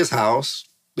 go to his house.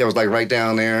 It was like right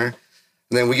down there.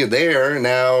 And then we get there, and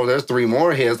now there's 3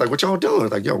 more heads. Like, what y'all doing?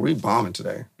 Like, yo, we bombing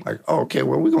today. Like, oh, okay,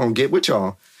 well, we're going to get with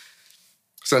y'all.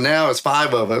 So now it's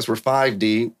 5 of us. We're 5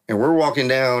 deep. And we're walking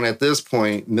down at this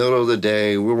point, middle of the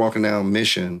day. We're walking down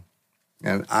Mission.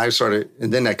 And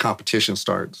and then that competition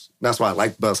starts. That's why I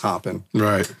like bus hopping.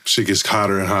 Right. Shit gets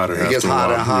hotter and hotter. It gets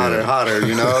hotter and hotter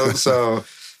and hotter, So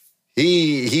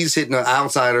he's hitting the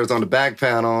outsiders on the back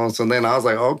panel. So then I was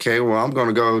like, okay, well, I'm going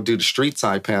to go do the street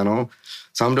side panel.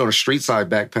 So I'm doing a street side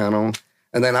back panel.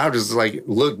 And then I just like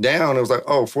looked down. It was like,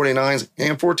 49s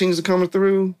and 14s are coming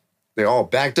through. They're all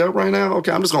backed up right now.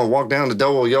 Okay, I'm just going to walk down the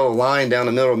double yellow line down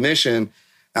the middle of Mission.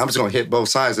 I'm just going to hit both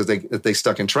sides if they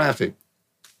stuck in traffic.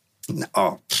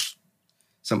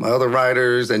 Some other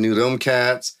riders that knew them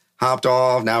cats hopped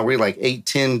off. Now we're like 8,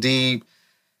 10 deep.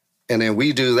 And then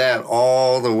we do that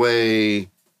all the way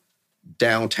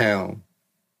downtown.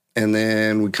 And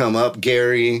then we come up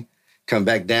Gary, come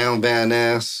back down Van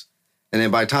Ness. And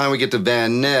then by the time we get to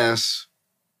Van Ness,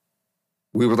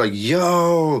 we were like,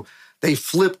 yo, they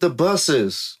flipped the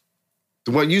buses.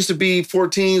 What used to be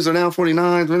 14s are now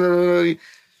 49s.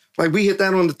 Like, we hit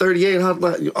that on the 38.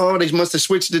 They must have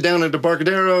switched it down at the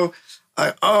Barcadero.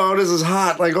 This is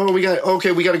hot. Like, we got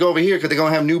to go over here because they're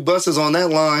going to have new buses on that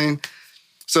line.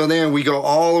 So then we go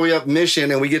all the way up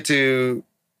Mission and we get to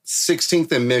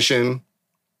 16th and Mission.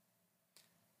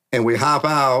 And we hop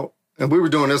out. And we were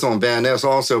doing this on Van Ness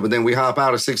also, but then we hop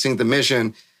out of 16th and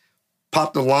Mission,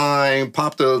 pop the line,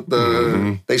 pop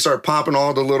they start popping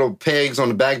all the little pegs on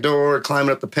the back door,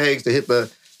 climbing up the pegs to hit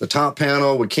the top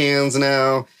panel with cans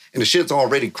now. And the shit's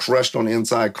already crushed on the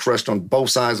inside, crushed on both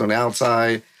sides on the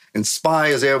outside. And Spy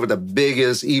is there with the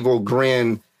biggest evil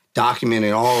grin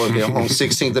documenting all of it on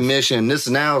 16th and Mission. This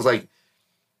now is like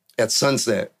at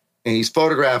sunset. And he's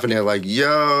photographing it like,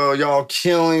 yo, y'all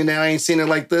killing it. I ain't seen it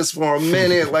like this for a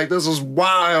minute. Like, this was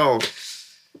wild.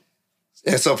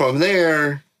 And so from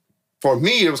there, for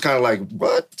me, it was kind of like,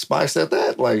 what? Spy said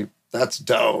that? Like, that's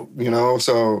dope, you know?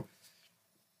 So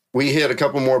we hit a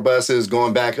couple more buses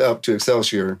going back up to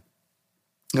Excelsior.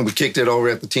 And we kicked it over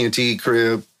at the TNT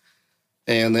crib.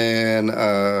 And then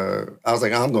I was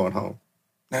like, I'm going home.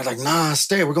 And they're like, nah,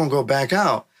 stay. We're going to go back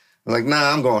out. I'm like,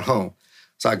 nah, I'm going home.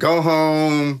 So I go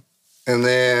home. And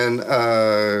then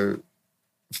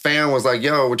Fan was like,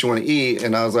 yo, what you want to eat?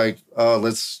 And I was like,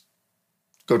 let's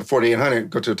go to 4800,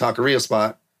 go to a taqueria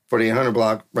spot, 4800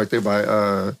 block, right there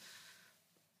by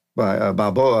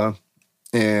Balboa.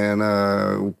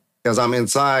 And as I'm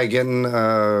inside getting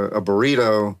a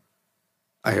burrito,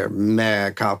 I hear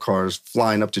mad cop cars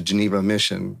flying up to Geneva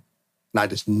Mission. And I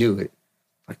just knew it.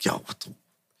 Like, yo, what the?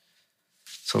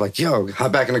 So like, yo,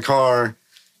 hop back in the car,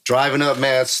 driving up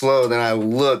mad slow. Then I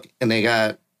look and they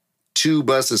got 2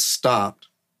 buses stopped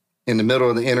in the middle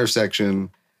of the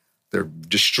intersection. They're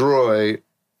destroyed.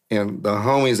 And the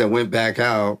homies that went back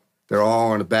out, they're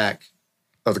all in the back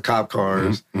of the cop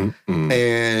cars.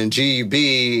 And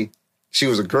GB, she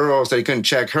was a girl, so they couldn't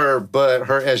check her, but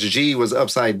her SG was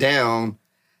upside down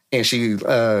and she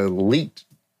leaked.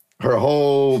 Her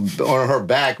whole, on her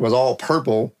back was all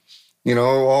purple, you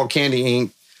know, all candy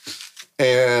ink.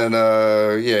 And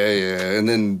yeah. And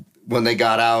then when they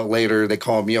got out later, they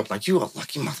called me up like, you a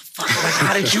lucky motherfucker. Like,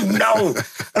 how did you know?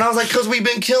 And I was like, because we've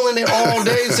been killing it all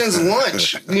day since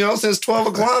lunch, you know, since 12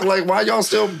 o'clock. Like, why y'all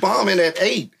still bombing at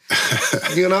 8?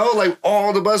 You know, like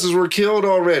all the buses were killed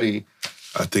already.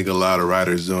 I think a lot of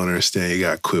writers don't understand you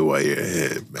got to quit while you're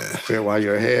ahead, man. Quit while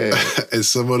you're ahead. And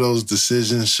some of those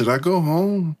decisions, should I go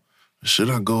home or should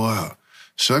I go out?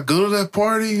 Should I go to that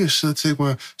party or should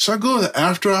I go to the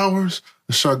after hours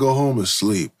or should I go home and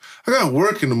sleep? I got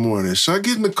work in the morning. Should I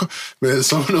get in the car? Man,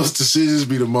 some of those decisions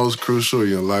be the most crucial in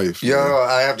your life. Yo, man.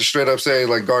 I have to straight up say,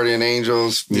 like, guardian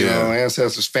angels, you know,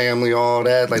 ancestors, family, all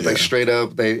that. Like straight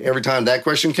up, every time that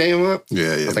question came up,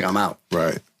 I was like, I'm out.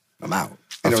 Right. I'm out.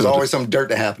 And there was always some dirt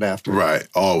to happen after. Right.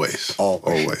 Always.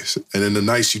 And then the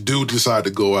nights you do decide to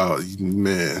go out,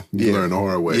 man, you learn the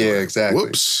hard way. Yeah, like, exactly.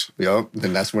 Whoops. Yep.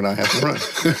 Then that's when I have to run.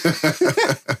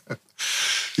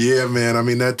 Yeah, man. I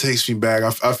mean, that takes me back.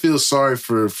 I feel sorry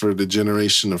for the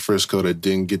generation of Frisco that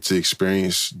didn't get to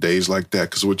experience days like that,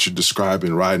 because what you're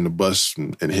describing, riding the bus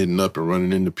and hitting up and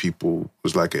running into people,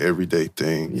 was like an everyday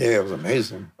thing. Yeah, it was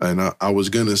amazing. And I was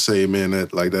going to say, man,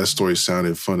 that story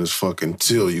sounded fun as fuck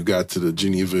until you got to the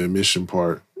Geneva admission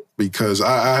part, because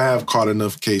I have caught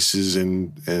enough cases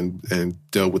and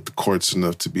dealt with the courts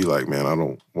enough to be like, man, I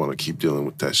don't want to keep dealing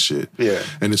with that shit. Yeah.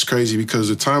 And it's crazy because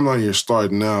the timeline you're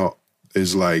starting out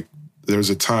is like, there's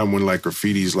a time when like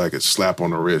graffiti's like a slap on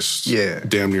the wrist. Yeah.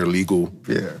 Damn near legal.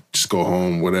 Yeah. Just go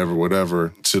home,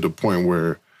 whatever, to the point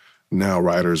where now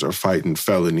writers are fighting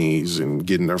felonies and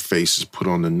getting their faces put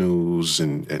on the news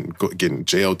and getting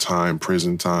jail time,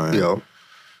 prison time. Yo.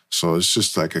 So it's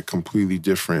just like a completely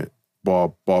different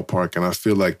ballpark. And I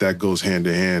feel like that goes hand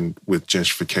in hand with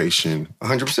gentrification.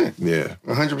 100%. Yeah.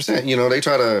 100%. You know, they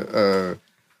try to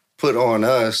put on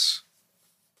us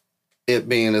it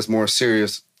being this more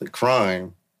serious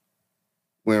crime,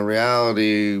 when in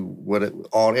reality,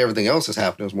 everything else that's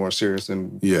happening is more serious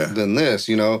than this,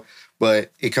 you know.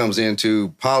 But it comes into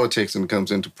politics and it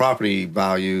comes into property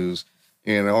values.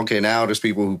 And okay, now there's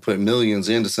people who put millions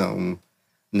into something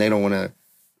and they don't want to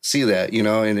see that, you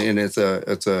know. And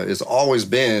it's always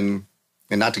been,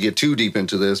 and not to get too deep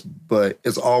into this, but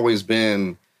it's always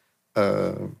been,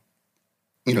 you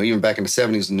know, even back in the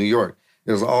 70s in New York,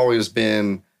 there's always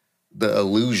been the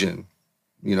illusion,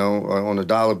 you know, on the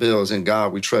dollar bills, in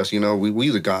God we trust, you know, we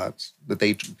the gods, that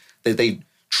they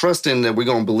trust in, that we're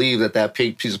going to believe that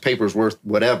piece of paper is worth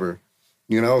whatever,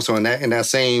 you know. So in that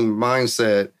same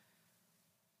mindset,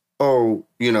 oh,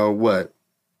 you know what,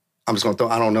 I'm just going to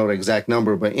I don't know the exact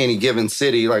number, but any given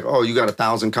city, like, oh, you got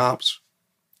 1,000 cops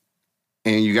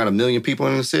and you got 1 million people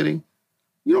in the city,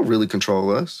 you don't really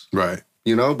control us. Right.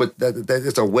 You know, but that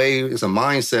it's a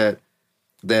mindset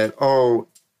that, oh,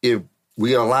 if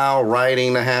we allow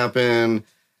writing to happen,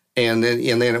 and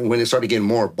then when it started getting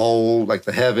more bold, like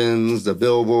the heavens, the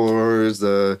billboards,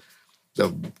 the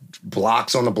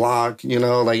blocks on the block, you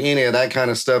know, like any of that kind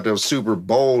of stuff that was super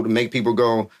bold to make people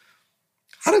go,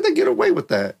 how did they get away with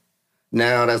that?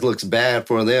 Now that looks bad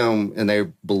for them and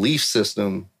their belief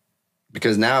system,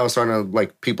 because now it's starting to,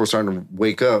 like, people are starting to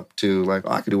wake up to, like,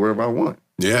 oh, I can do whatever I want.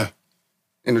 Yeah.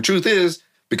 And the truth is,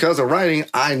 because of writing,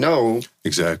 I know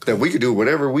exactly that we could do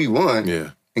whatever we want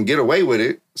and get away with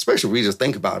it, especially if we just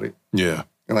think about it. Yeah.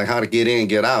 And like how to get in,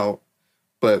 get out.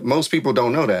 But most people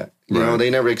don't know that. You know, Right. they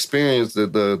never experienced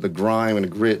the grime and the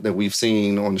grit that we've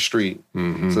seen on the street.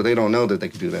 Mm-hmm. So they don't know that they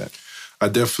can do that. I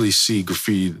definitely see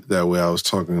graffiti that way. I was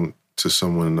talking to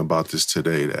someone about this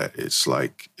today, that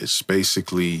it's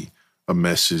basically a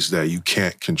message that you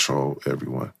can't control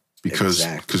everyone.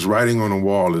 Because writing on a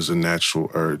wall is a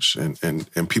natural urge.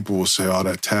 And people will say, oh,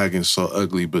 that tagging's so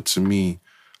ugly. But to me,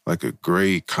 like a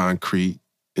gray, concrete,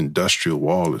 industrial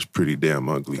wall is pretty damn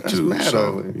ugly too. Mad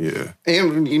ugly. Yeah.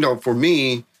 And, you know, for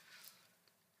me,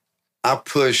 I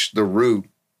push the root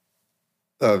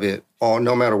of it all,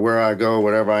 no matter where I go,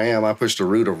 whatever I am, I push the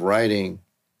root of writing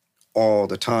all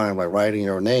the time, like writing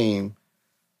your name,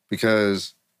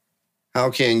 because how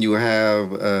can you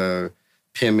have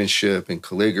penmanship and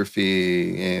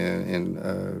calligraphy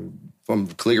and from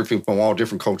calligraphy from all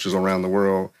different cultures around the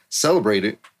world celebrate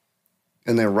it,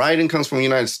 and then writing comes from the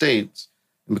United States,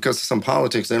 and because of some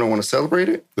politics, they don't want to celebrate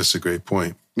it? That's a great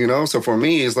point. You know, so for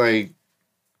me, it's like,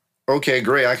 okay,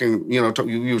 great. I can, you know,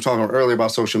 you were talking earlier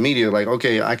about social media. Like,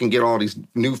 okay, I can get all these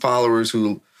new followers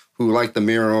who like the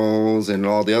murals and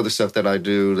all the other stuff that I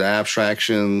do, the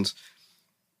abstractions.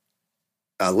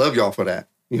 I love y'all for that,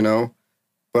 you know?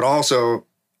 But also,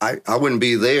 I wouldn't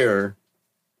be there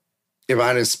if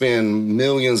I didn't spend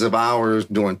millions of hours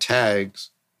doing tags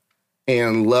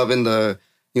and loving the,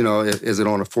 you know, is it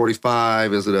on a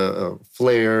 45? Is it a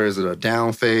flare? Is it a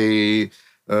down fade?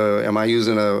 Am I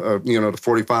using the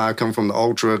 45 coming from the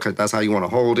Ultra because that's how you want to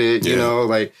hold it? Yeah.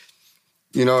 Like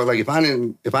if I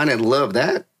didn't love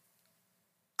that,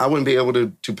 I wouldn't be able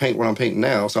to paint what I'm painting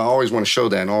now. So I always want to show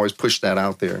that and always push that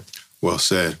out there. Well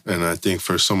said. And I think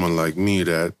for someone like me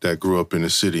that grew up in the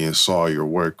city and saw your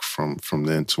work from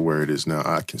then to where it is now,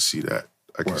 I can see that.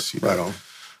 Right on.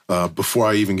 Before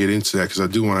I even get into that, because I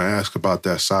do want to ask about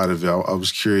that side of it, I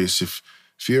was curious if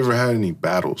you ever had any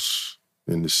battles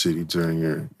in the city during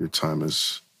your time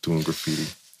as doing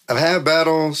graffiti. I've had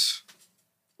battles,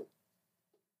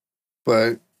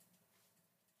 but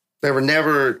they were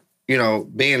never, you know,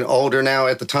 being older now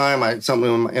at the time,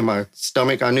 something in my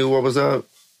stomach, I knew what was up.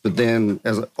 But then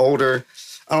as older,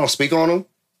 I don't speak on them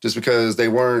just because they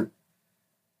weren't,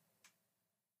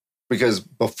 because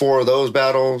before those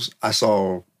battles, I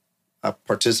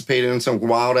participated in some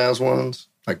wild ass ones,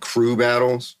 like crew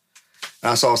battles.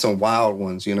 And I saw some wild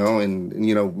ones, you know, and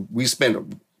you know, we spend a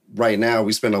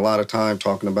lot of time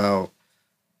talking about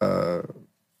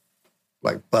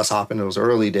like bus hopping those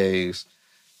early days.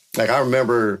 Like I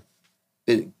remember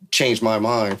it changed my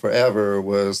mind forever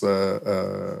was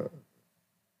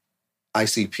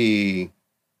ICP,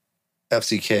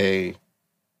 FCK,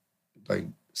 like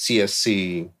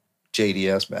CSC,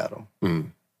 JDS battle. Mm.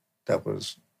 That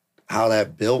was how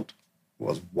that built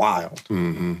was wild,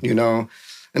 Mm-hmm. you know?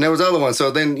 And there was other ones.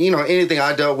 So then, you know, anything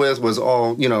I dealt with was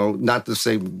all, you know, not to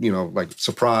say, you know, like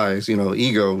surprise, you know,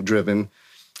 ego driven,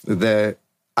 that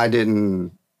I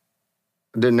didn't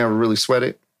ever really sweat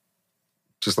it.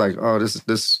 Just like, oh,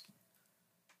 this,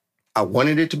 I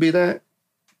wanted it to be that,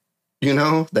 you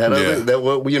know,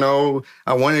 you know,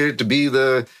 I wanted it to be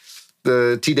the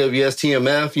TWS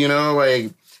TMF, you know,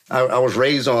 like I was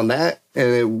raised on that.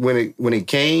 And when it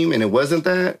came and it wasn't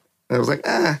that, I was like,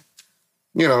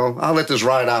 you know, I'll let this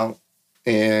ride out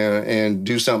and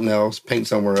do something else, paint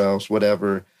somewhere else,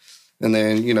 whatever. And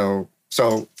then, you know,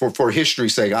 so for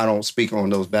history's sake, I don't speak on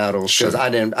those battles because I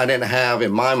didn't have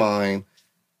in my mind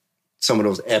some of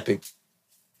those epic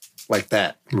like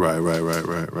that. Right.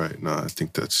 No, I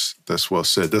think that's well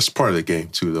said. That's part of the game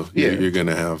too, though. Yeah. You're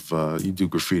gonna have you do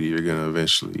graffiti, you're gonna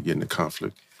eventually get into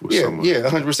conflict with someone. Yeah,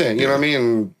 100%. You know what I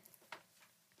mean?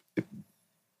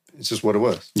 It's just what it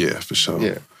was. Yeah, for sure.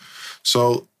 Yeah.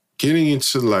 So getting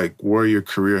into like where your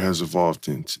career has evolved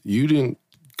into, you didn't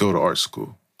go to art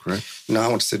school, correct? No, I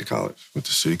went to City College. Went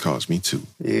to City College, me too.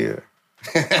 Yeah.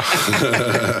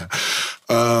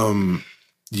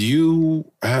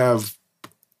 You have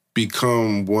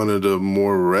become one of the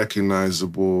more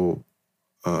recognizable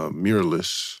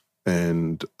muralists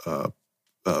and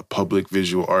public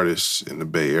visual artists in the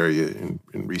Bay Area in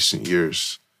recent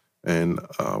years. And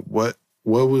what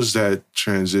was that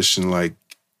transition like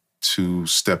to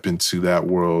step into that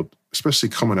world, especially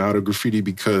coming out of graffiti?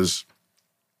 Because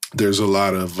there's a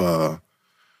lot of,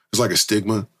 it's like a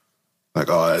stigma. Like,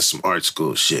 oh, that's some art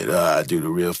school shit. I do the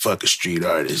real fucking street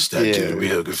artists. That do the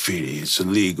real graffiti. It's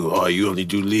illegal. Oh, you only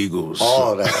do legals.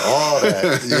 All that.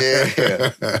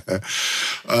 Yeah.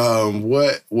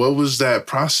 What was that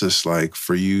process like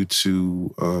for you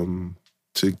to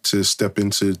step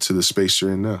into the space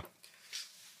you're in now?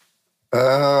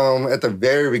 At the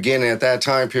very beginning, at that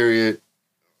time period,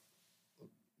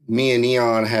 me and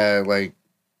Neon had like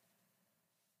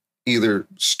either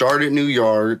started new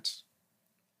yards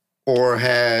or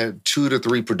had 2 to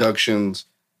 3 productions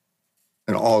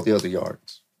in all the other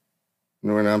yards. You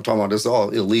know what I'm talking about? This is all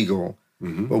illegal.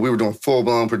 Mm-hmm. But we were doing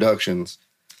full-blown productions.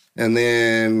 And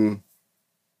then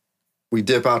we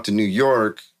dip out to New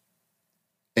York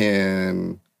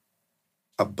and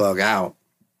I bug out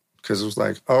because it was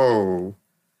like, oh,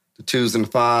 the 2s and the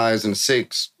 5s and the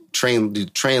 6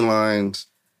 train lines.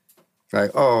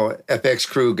 Like, oh, FX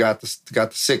Crew got the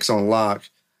 6 on lock.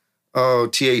 Oh,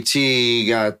 TAT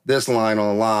got this line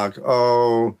on lock.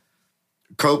 Oh,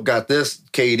 Cope got this.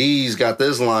 KD's got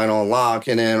this line on lock.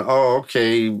 And then, oh,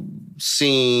 okay,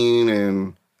 Scene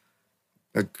and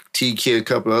a T-Kid, a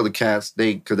couple of other cats,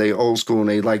 because they old school and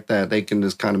they like that. They can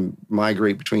just kind of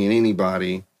migrate between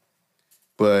anybody.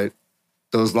 But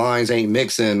those lines ain't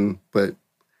mixing, but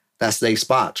that's they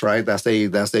spots, right? That's they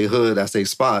hood, that's they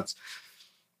spots.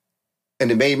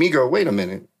 And it made me go, wait a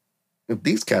minute. If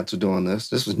these cats are doing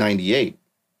this was 98.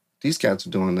 These cats are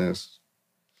doing this.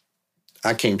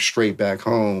 I came straight back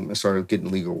home and started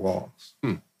getting legal walls.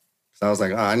 So I was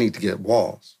like, I need to get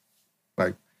walls.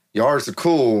 Like, yards are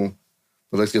cool,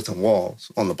 but let's get some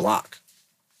walls on the block.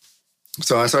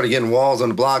 So I started getting walls on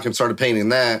the block and started painting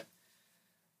that.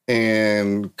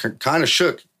 And kind of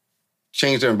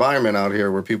changed the environment out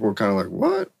here where people were kind of like,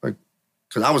 what? Like,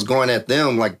 because I was going at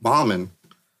them like bombing,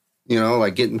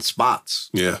 like getting spots.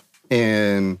 Yeah.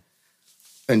 And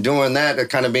doing that, it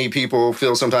kind of made people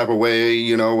feel some type of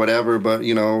way, whatever. But,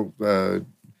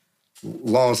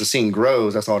 long as the scene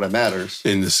grows, that's all that matters.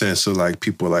 In the sense of like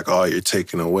people are like, oh, you're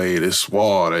taking away this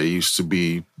wall that used to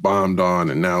be bombed on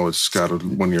and now it's got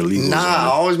one of your legals on it. I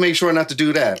always make sure not to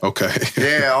do that. Okay.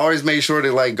 Yeah, I always made sure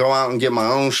to like go out and get my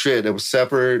own shit. It was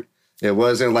separate. It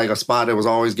wasn't like a spot that was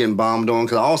always getting bombed on.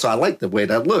 Because I liked the way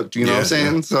that looked, you know what I'm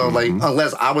saying? Yeah. So like,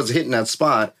 unless I was hitting that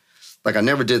spot, like I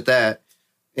never did that.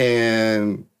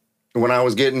 And when I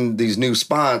was getting these new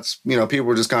spots, people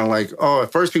were just kind of like, oh,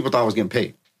 at first people thought I was getting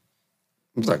paid.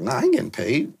 I was like, nah, I ain't getting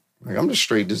paid. Like, I'm just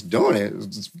straight just doing it.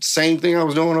 It's the same thing I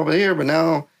was doing over here, but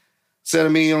now, instead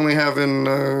of me only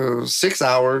having 6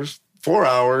 hours, 4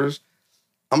 hours,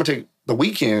 I'm going to take the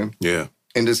weekend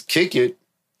and just kick it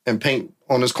and paint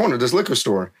on this corner, this liquor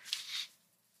store.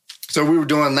 So we were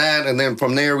doing that, and then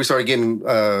from there, we started getting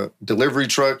delivery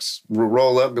trucks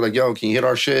roll up, be like, yo, can you hit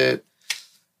our shit?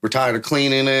 We're tired of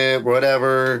cleaning it,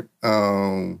 whatever.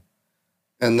 And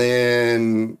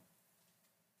then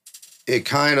it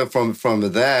kind of from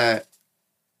that,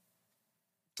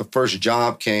 the first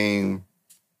job came,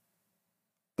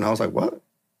 and I was like, "What?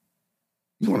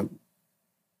 You want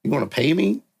to pay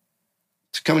me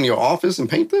to come in your office and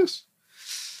paint this?"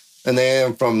 And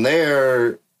then from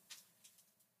there,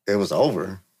 it was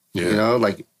over. Yeah.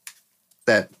 Like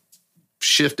that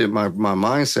shifted my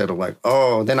mindset of like,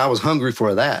 oh, then I was hungry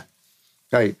for that.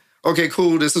 Like, okay,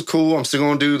 cool, this is cool. I'm still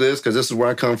gonna do this because this is where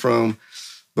I come from.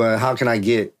 But how can I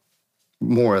get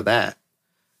more of that?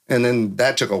 And then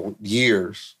that took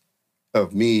years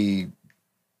of me,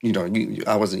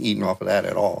 I wasn't eating off of that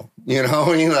at all.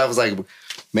 I was like,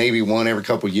 maybe one every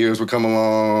couple of years would come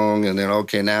along, and then,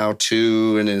 okay, now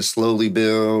 2, and then slowly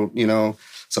build,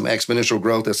 some exponential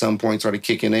growth at some point started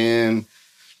kicking in.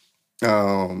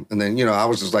 And then, I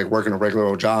was just like working a regular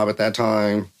old job at that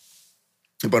time,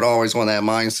 but always on that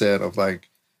mindset of like,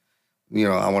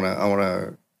 I want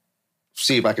to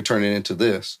see if I could turn it into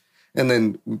this. And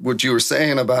then what you were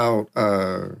saying about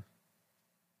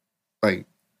like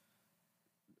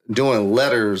doing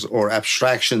letters or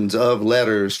abstractions of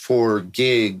letters for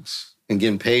gigs and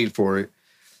getting paid for it,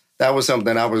 that was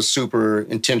something I was super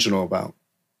intentional about.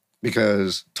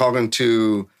 Because talking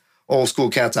to old school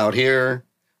cats out here,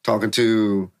 talking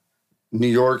to New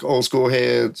York old school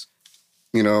heads,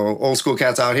 old school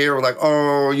cats out here were like,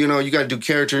 oh, you got to do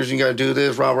characters, you got to do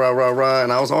this, rah, rah, rah, rah.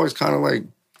 And I was always kind of like,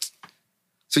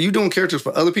 so you doing characters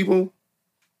for other people?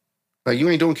 Like, you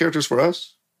ain't doing characters for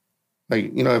us?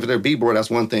 Like, if they're B-board, that's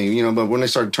one thing, but when they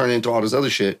started turning into all this other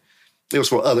shit, it was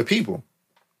for other people.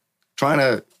 Trying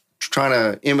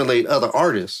to emulate other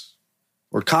artists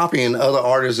or copying other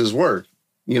artists' work,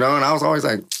 and I was always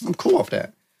like, I'm cool off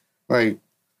that. Like,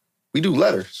 we do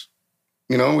letters,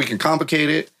 we can complicate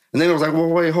it. And then it was like, well,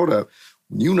 wait, hold up.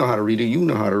 You know how to read it. You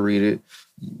know how to read it.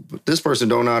 But this person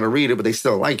don't know how to read it, but they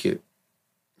still like it.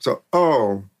 So,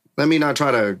 let me not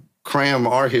try to cram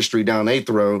our history down their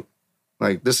throat.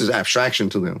 Like, this is abstraction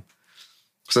to them.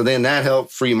 So then that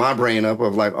helped free my brain up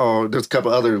of like, oh, there's a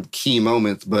couple other key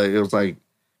moments, but it was like,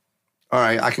 all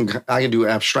right, I can do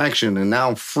abstraction, and now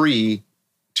I'm free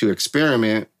to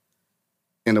experiment.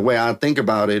 And the way I think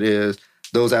about it is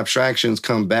those abstractions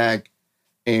come back,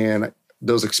 and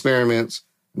those experiments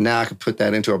Now I can put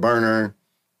that into a burner.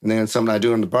 And then something I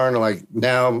do in the burner, like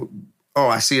now,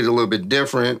 I see it a little bit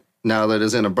different now that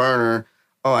it's in a burner.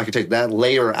 Oh, I can take that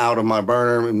layer out of my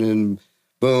burner and then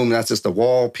boom, that's just the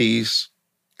wall piece.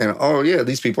 And oh yeah,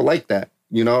 these people like that.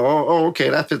 Okay,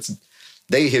 that fits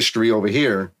their history over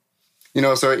here.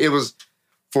 So it was,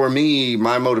 for me,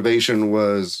 my motivation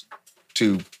was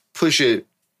to push it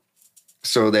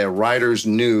so that writers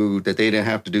knew that they didn't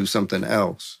have to do something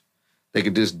else. They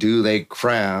could just do their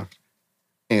craft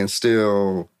and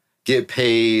still get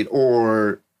paid,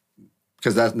 or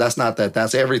because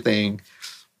that's everything,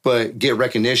 but get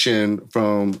recognition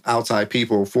from outside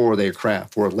people for their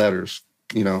craft, for letters,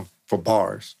 for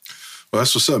bars. Well,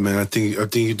 that's what's up, man. I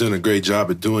think you've done a great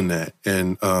job at doing that,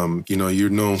 and you're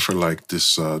known for like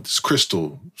this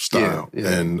crystal style. Yeah.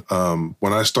 And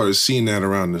when I started seeing that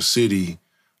around the city,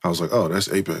 I was like, oh,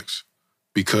 that's Apex,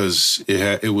 because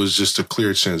it was just a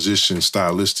clear transition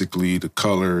stylistically, the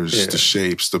colors, the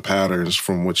shapes, the patterns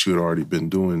from what you had already been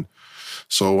doing.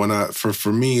 So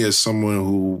for me as someone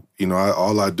who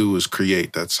all I do is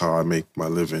create. That's how I make my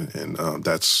living, and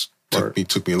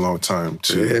took me a long time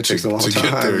to get there.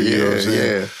 You know what I'm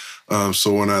saying?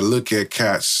 So when I look at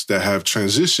cats that have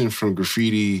transitioned from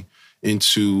graffiti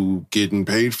into getting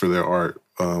paid for their art,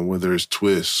 whether it's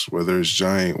Twist, whether it's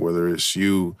Giant, whether it's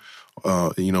you,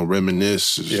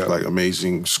 Reminisce is like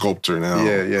amazing sculptor now.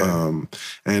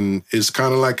 And it's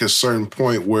kind of like a certain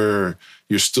point where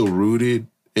you're still rooted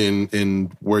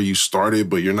in where you started,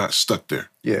 but you're not stuck there.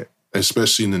 Yeah.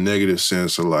 Especially in the negative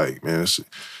sense of like, man, it's a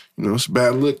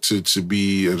bad look to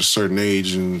be at a certain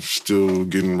age and still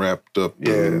getting wrapped up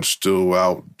and still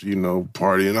out,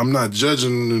 partying. I'm not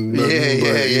judging nothing,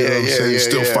 but you know what I'm saying?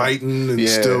 Still fighting and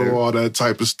still all that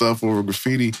type of stuff over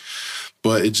graffiti.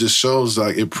 But it just shows,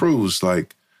 like, it proves,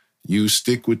 like, you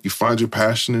find your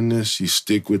passion in this, you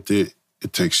stick with it,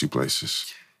 it takes you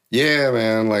places. Yeah,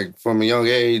 man. Like, from a young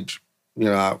age,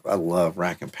 I love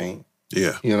rack and paint.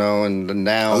 Yeah. And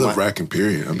now... I love racking,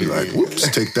 period. I'll be like, whoops,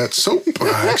 take that soap.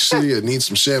 Actually, I need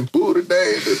some shampoo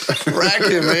today.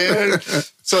 Racking, man.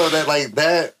 So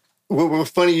what's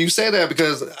funny you say that,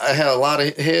 because I had a lot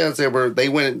of heads they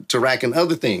went to racking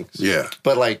other things. Yeah.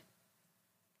 But like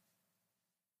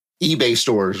eBay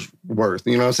stores worth,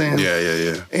 you know what I'm saying?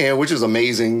 Yeah. And which is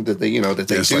amazing that they do like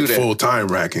that. Full-time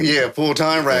racking. Yeah,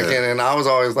 full-time racking. Yeah. And I was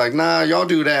always like, nah, y'all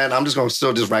do that. I'm just going to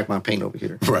still just rack my paint over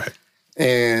here. Right.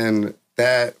 And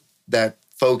that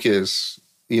focus,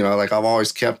 like I've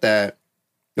always kept that,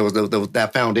 there was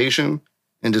that foundation,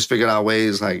 and just figured out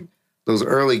ways, like those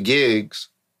early gigs,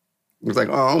 it was like,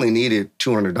 I only needed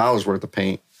 $200 worth of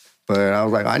paint, but I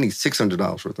was like, I need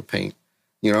 $600 worth of paint.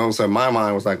 So my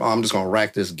mind was like, I'm just going to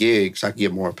rack this gig so I can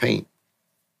get more paint.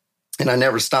 And I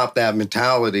never stopped that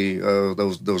mentality of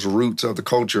those roots of the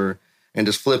culture and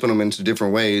just flipping them into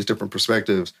different ways, different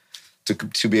perspectives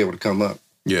to be able to come up.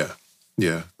 Yeah.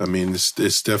 Yeah. I mean,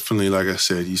 it's definitely, like I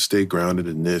said, you stay grounded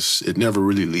in this. It never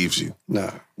really leaves you.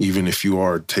 No. Even if you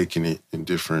are taking it in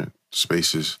different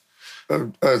spaces.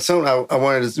 So I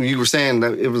wanted to, you were saying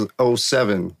that it was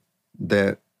 2007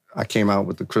 that I came out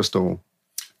with the Crystal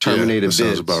Terminated Bits.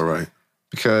 Sounds about right.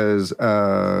 Because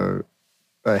a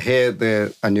head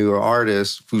that I knew, an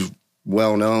artist who's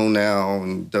well known now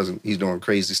and he's doing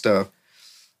crazy stuff.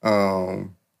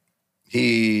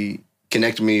 He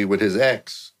connected me with his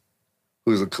ex,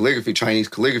 who's a Chinese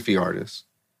calligraphy artist.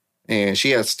 And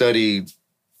she had studied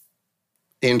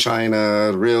in China,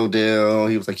 the real deal.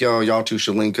 He was like, yo, y'all two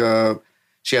should link up.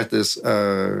 She had this,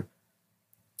 I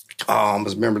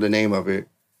almost remember the name of it,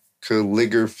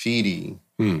 calligraphy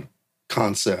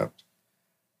concept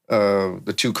of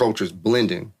the two cultures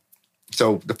blending.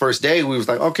 So the first day we was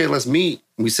like, okay, let's meet.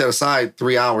 We set aside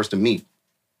 3 hours to meet.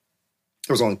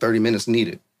 It was only 30 minutes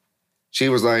needed. She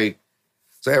was like,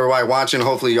 so everybody watching,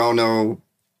 hopefully y'all know,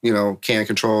 can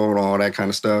control and all that kind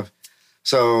of stuff.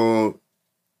 So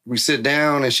we sit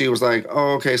down and she was like,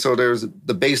 oh, okay, so there's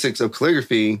the basics of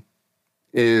calligraphy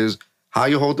is how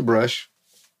you hold the brush,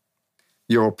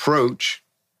 your approach,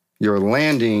 your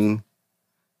landing,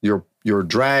 your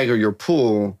drag or your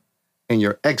pull, and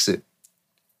your exit.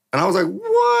 And I was like,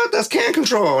 what? That's can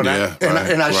control. And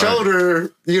I showed her,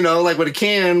 like with a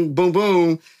can, boom,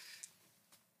 boom.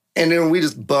 And then we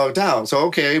just bugged out. So,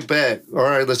 okay, bet. All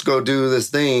right, let's go do this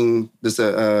thing, this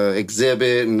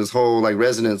exhibit and this whole like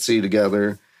residency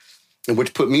together,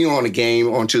 which put me on a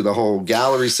game onto the whole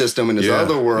gallery system in this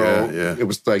other world. Yeah. It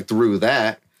was like through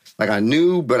that. Like I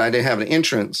knew, but I didn't have an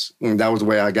entrance. And that was the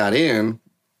way I got in.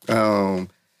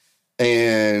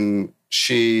 And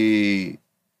so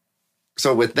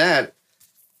with that,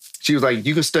 she was like,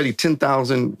 you can study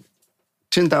 10,000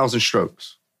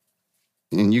 strokes.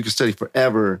 and you can study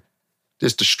forever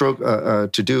just to stroke,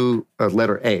 to do a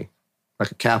letter A,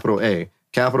 like a capital A.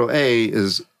 Capital A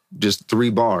is just 3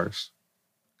 bars.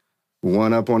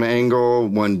 1 up on an angle,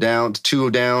 1 down,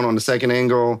 2 down on the second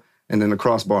angle, and then a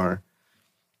crossbar.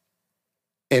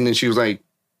 And then she was like,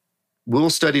 we'll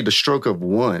study the stroke of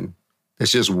 1.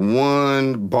 It's just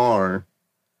 1 bar.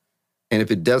 And if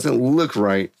it doesn't look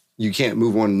right, you can't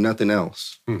move on to nothing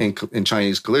else in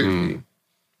Chinese calligraphy.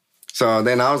 So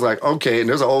then I was like, okay, and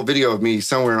there's an old video of me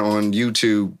somewhere on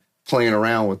YouTube playing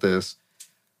around with this,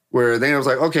 where then I was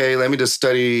like, okay, let me just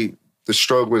study the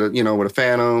stroke with a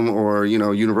phantom or,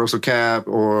 universal cap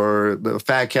or the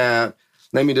fat cap.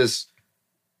 Let me just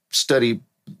study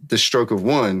the stroke of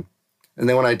 1. And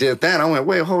then when I did that, I went,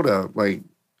 wait, hold up. Like,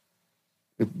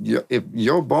 if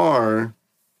your bar,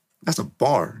 that's a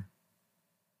bar.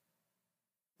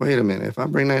 Wait a minute. If I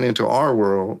bring that into our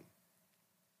world,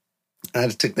 I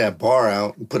just took that bar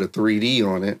out and put a 3D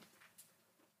on it.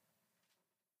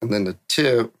 And then the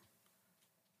tip,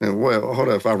 and well, hold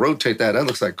up. If I rotate that, that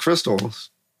looks like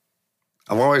crystals.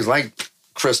 I've always liked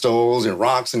crystals and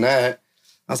rocks and that.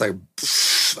 I was like,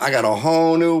 I got a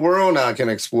whole new world now I can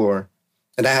explore.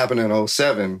 And that happened in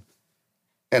 2007.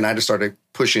 And I just started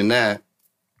pushing that.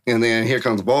 And then here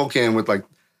comes Vulcan with like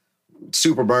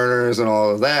super burners and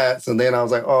all of that. So then I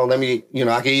was like, oh, let me,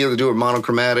 I could either do it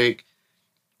monochromatic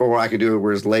or I could do it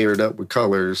where it's layered up with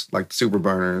colors like the super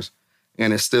burners.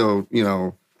 And it's still,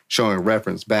 showing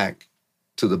reference back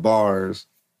to the bars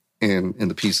and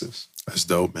the pieces. That's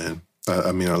dope, man.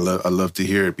 I love to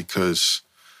hear it because,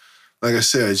 like I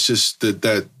said, it's just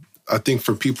that I think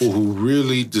for people who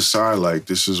really decide, like,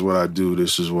 this is what I do,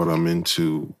 this is what I'm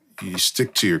into, you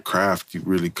stick to your craft, you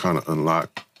really kind of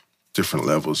unlock different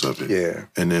levels of it. Yeah.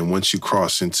 And then once you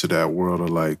cross into that world of,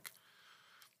 like,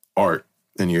 art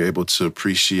and you're able to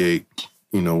appreciate,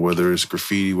 whether it's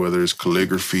graffiti, whether it's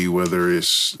calligraphy, whether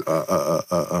it's,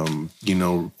 oil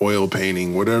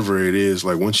painting, whatever it is,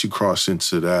 like, once you cross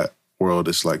into that world,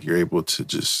 it's like you're able to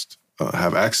just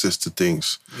have access to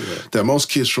things that most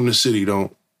kids from the city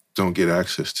don't get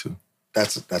access to.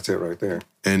 That's it right there.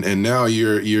 And now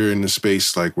you're in the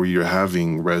space like where you're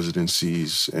having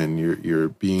residencies and you're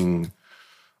being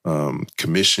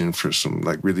commissioned for some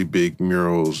like really big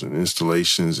murals and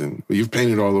installations, and you've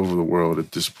painted all over the world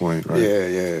at this point, right?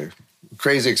 Yeah.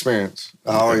 Crazy experience.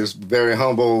 I always very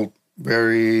humble,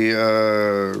 very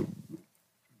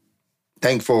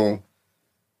thankful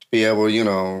to be able,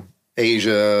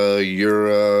 Asia,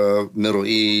 Europe, Middle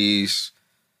East,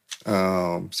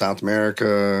 South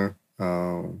America,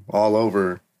 all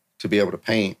over to be able to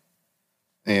paint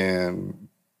and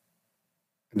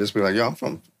just be like, yo, I'm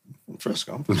from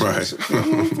Frisco. I'm from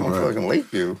fucking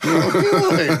Lakeview.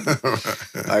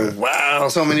 Like, wow,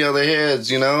 so many other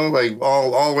heads, like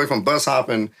all the way from bus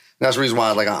hopping. And that's the reason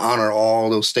why I honor all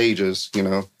those stages,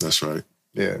 That's right.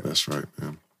 Yeah. That's right,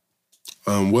 man.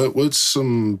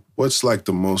 What's like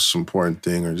the most important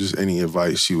thing or just any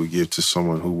advice you would give to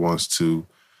someone who wants to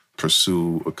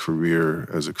pursue a career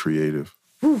as a creative?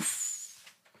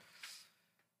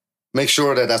 Make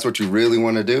sure that that's what you really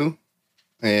want to do.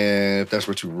 And if that's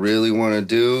what you really want to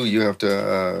do, you have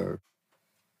to,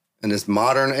 in this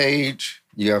modern age,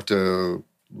 you have to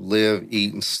live,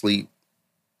 eat, and sleep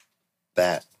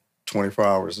that 24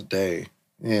 hours a day.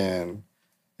 And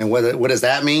what does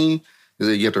that mean? Is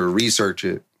that you have to research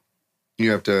it. You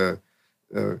have to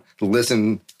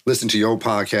listen to your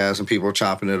podcast and people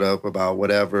chopping it up about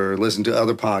whatever. Listen to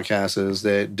other podcasts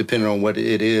that, depending on what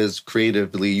it is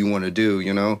creatively you want to do,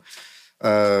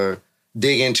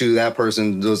 dig into that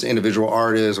person, those individual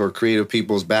artists or creative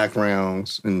people's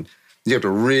backgrounds. And you have to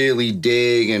really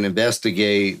dig and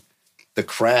investigate the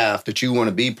craft that you want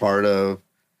to be part of.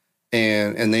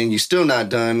 And then you're still not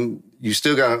done. You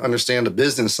still got to understand the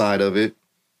business side of it.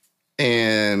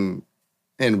 And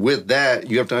with that,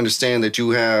 you have to understand that you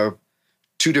have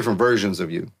 2 different versions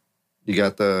of you. You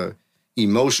got the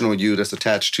emotional you that's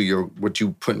attached to what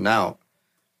you putting out.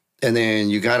 And then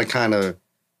you got to kind of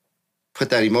put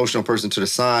that emotional person to the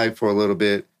side for a little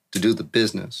bit to do the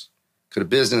business. Because the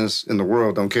business in the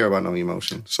world don't care about no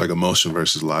emotion. It's like emotion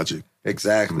versus logic.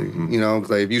 Exactly.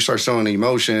 Mm-hmm. Like if you start showing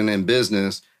emotion in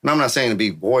business, and I'm not saying to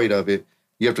be void of it,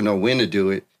 you have to know when to do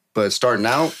it. But starting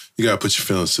out, you got to put your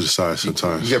feelings to the side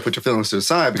sometimes. You got to put your feelings to the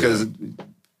side because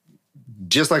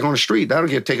just like on the street, that'll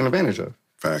get taken advantage of.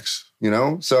 Facts.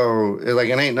 So it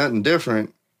ain't nothing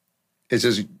different. It's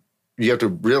just you have to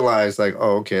realize like,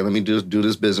 oh, okay, let me just do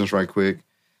this business right quick,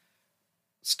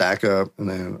 stack up, and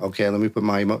then, okay, let me put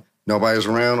my nobody's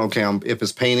around. Okay, if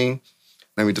it's painting,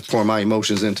 let me just pour my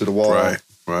emotions into the wall. Right.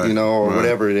 Or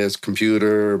whatever it is,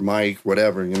 computer, mic,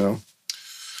 whatever,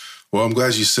 Well, I'm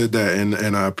glad you said that,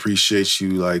 and I appreciate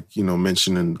you, like, you know,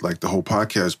 mentioning like the whole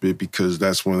podcast bit, because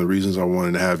that's one of the reasons I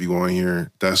wanted to have you on here.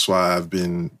 That's why I've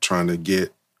been trying to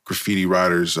get graffiti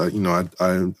writers. I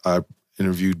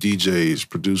interview DJs,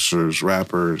 producers,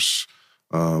 rappers,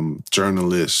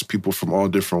 journalists, people from all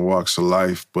different walks of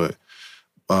life, but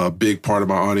a big part of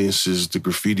my audience is the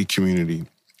graffiti community.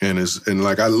 And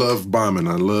I love bombing.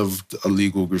 I love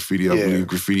illegal graffiti. I believe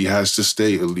graffiti has to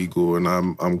stay illegal, and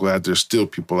I'm glad there's still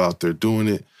people out there doing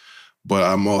it. But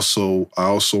I also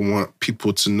want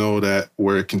people to know that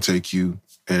where it can take you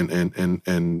and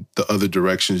the other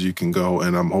directions you can go.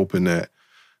 And I'm hoping that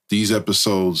these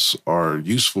episodes are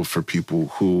useful for people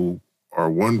who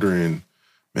are wondering,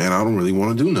 man, I don't really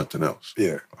want to do nothing else.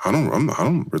 Yeah, I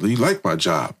don't really like my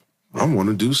job. I want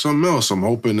to do something else. I'm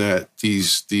hoping that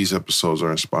these episodes are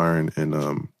inspiring, and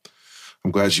I'm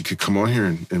glad you could come on here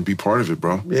and be part of it,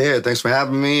 bro. Yeah, thanks for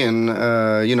having me. And,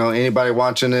 anybody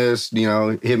watching this,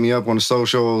 hit me up on the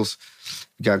socials.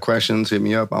 You got questions, hit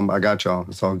me up. I got y'all.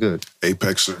 It's all good.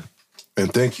 Apexer.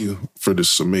 And thank you for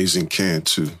this amazing can,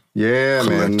 too. Yeah,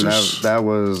 Collectors. Man. That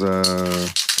was a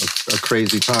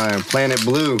crazy time. Planet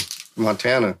Blue,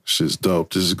 Montana. Shit's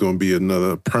dope. This is going to be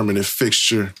another permanent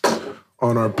fixture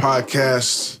on our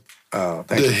podcast,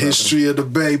 the History of the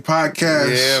Bay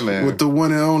podcast. Yeah, man. With the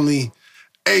one and only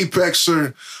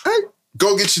Apexer. Hey.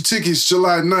 Go get your tickets,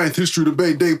 July 9th, History of the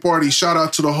Bay Day Party. Shout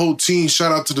out to the whole team.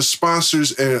 Shout out to the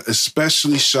sponsors, and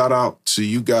especially shout out to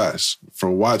you guys for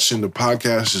watching. The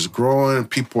podcast is growing.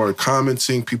 People are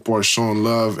commenting. People are showing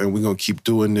love, and we're going to keep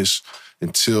doing this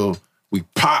until we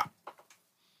pop.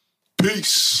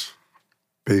 Peace.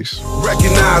 Peace.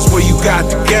 Recognize where you got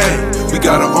the game. We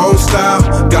got our own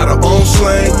style, got our own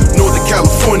slang. Northern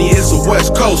California is a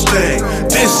West Coast thing.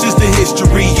 This is the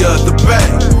history of the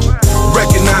Bay.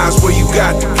 Recognize where you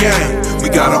got the game. We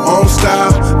got our own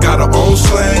style, got our own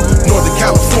slang. Northern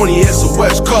California is a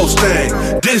West Coast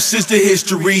thing. This is the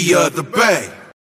history of the Bay.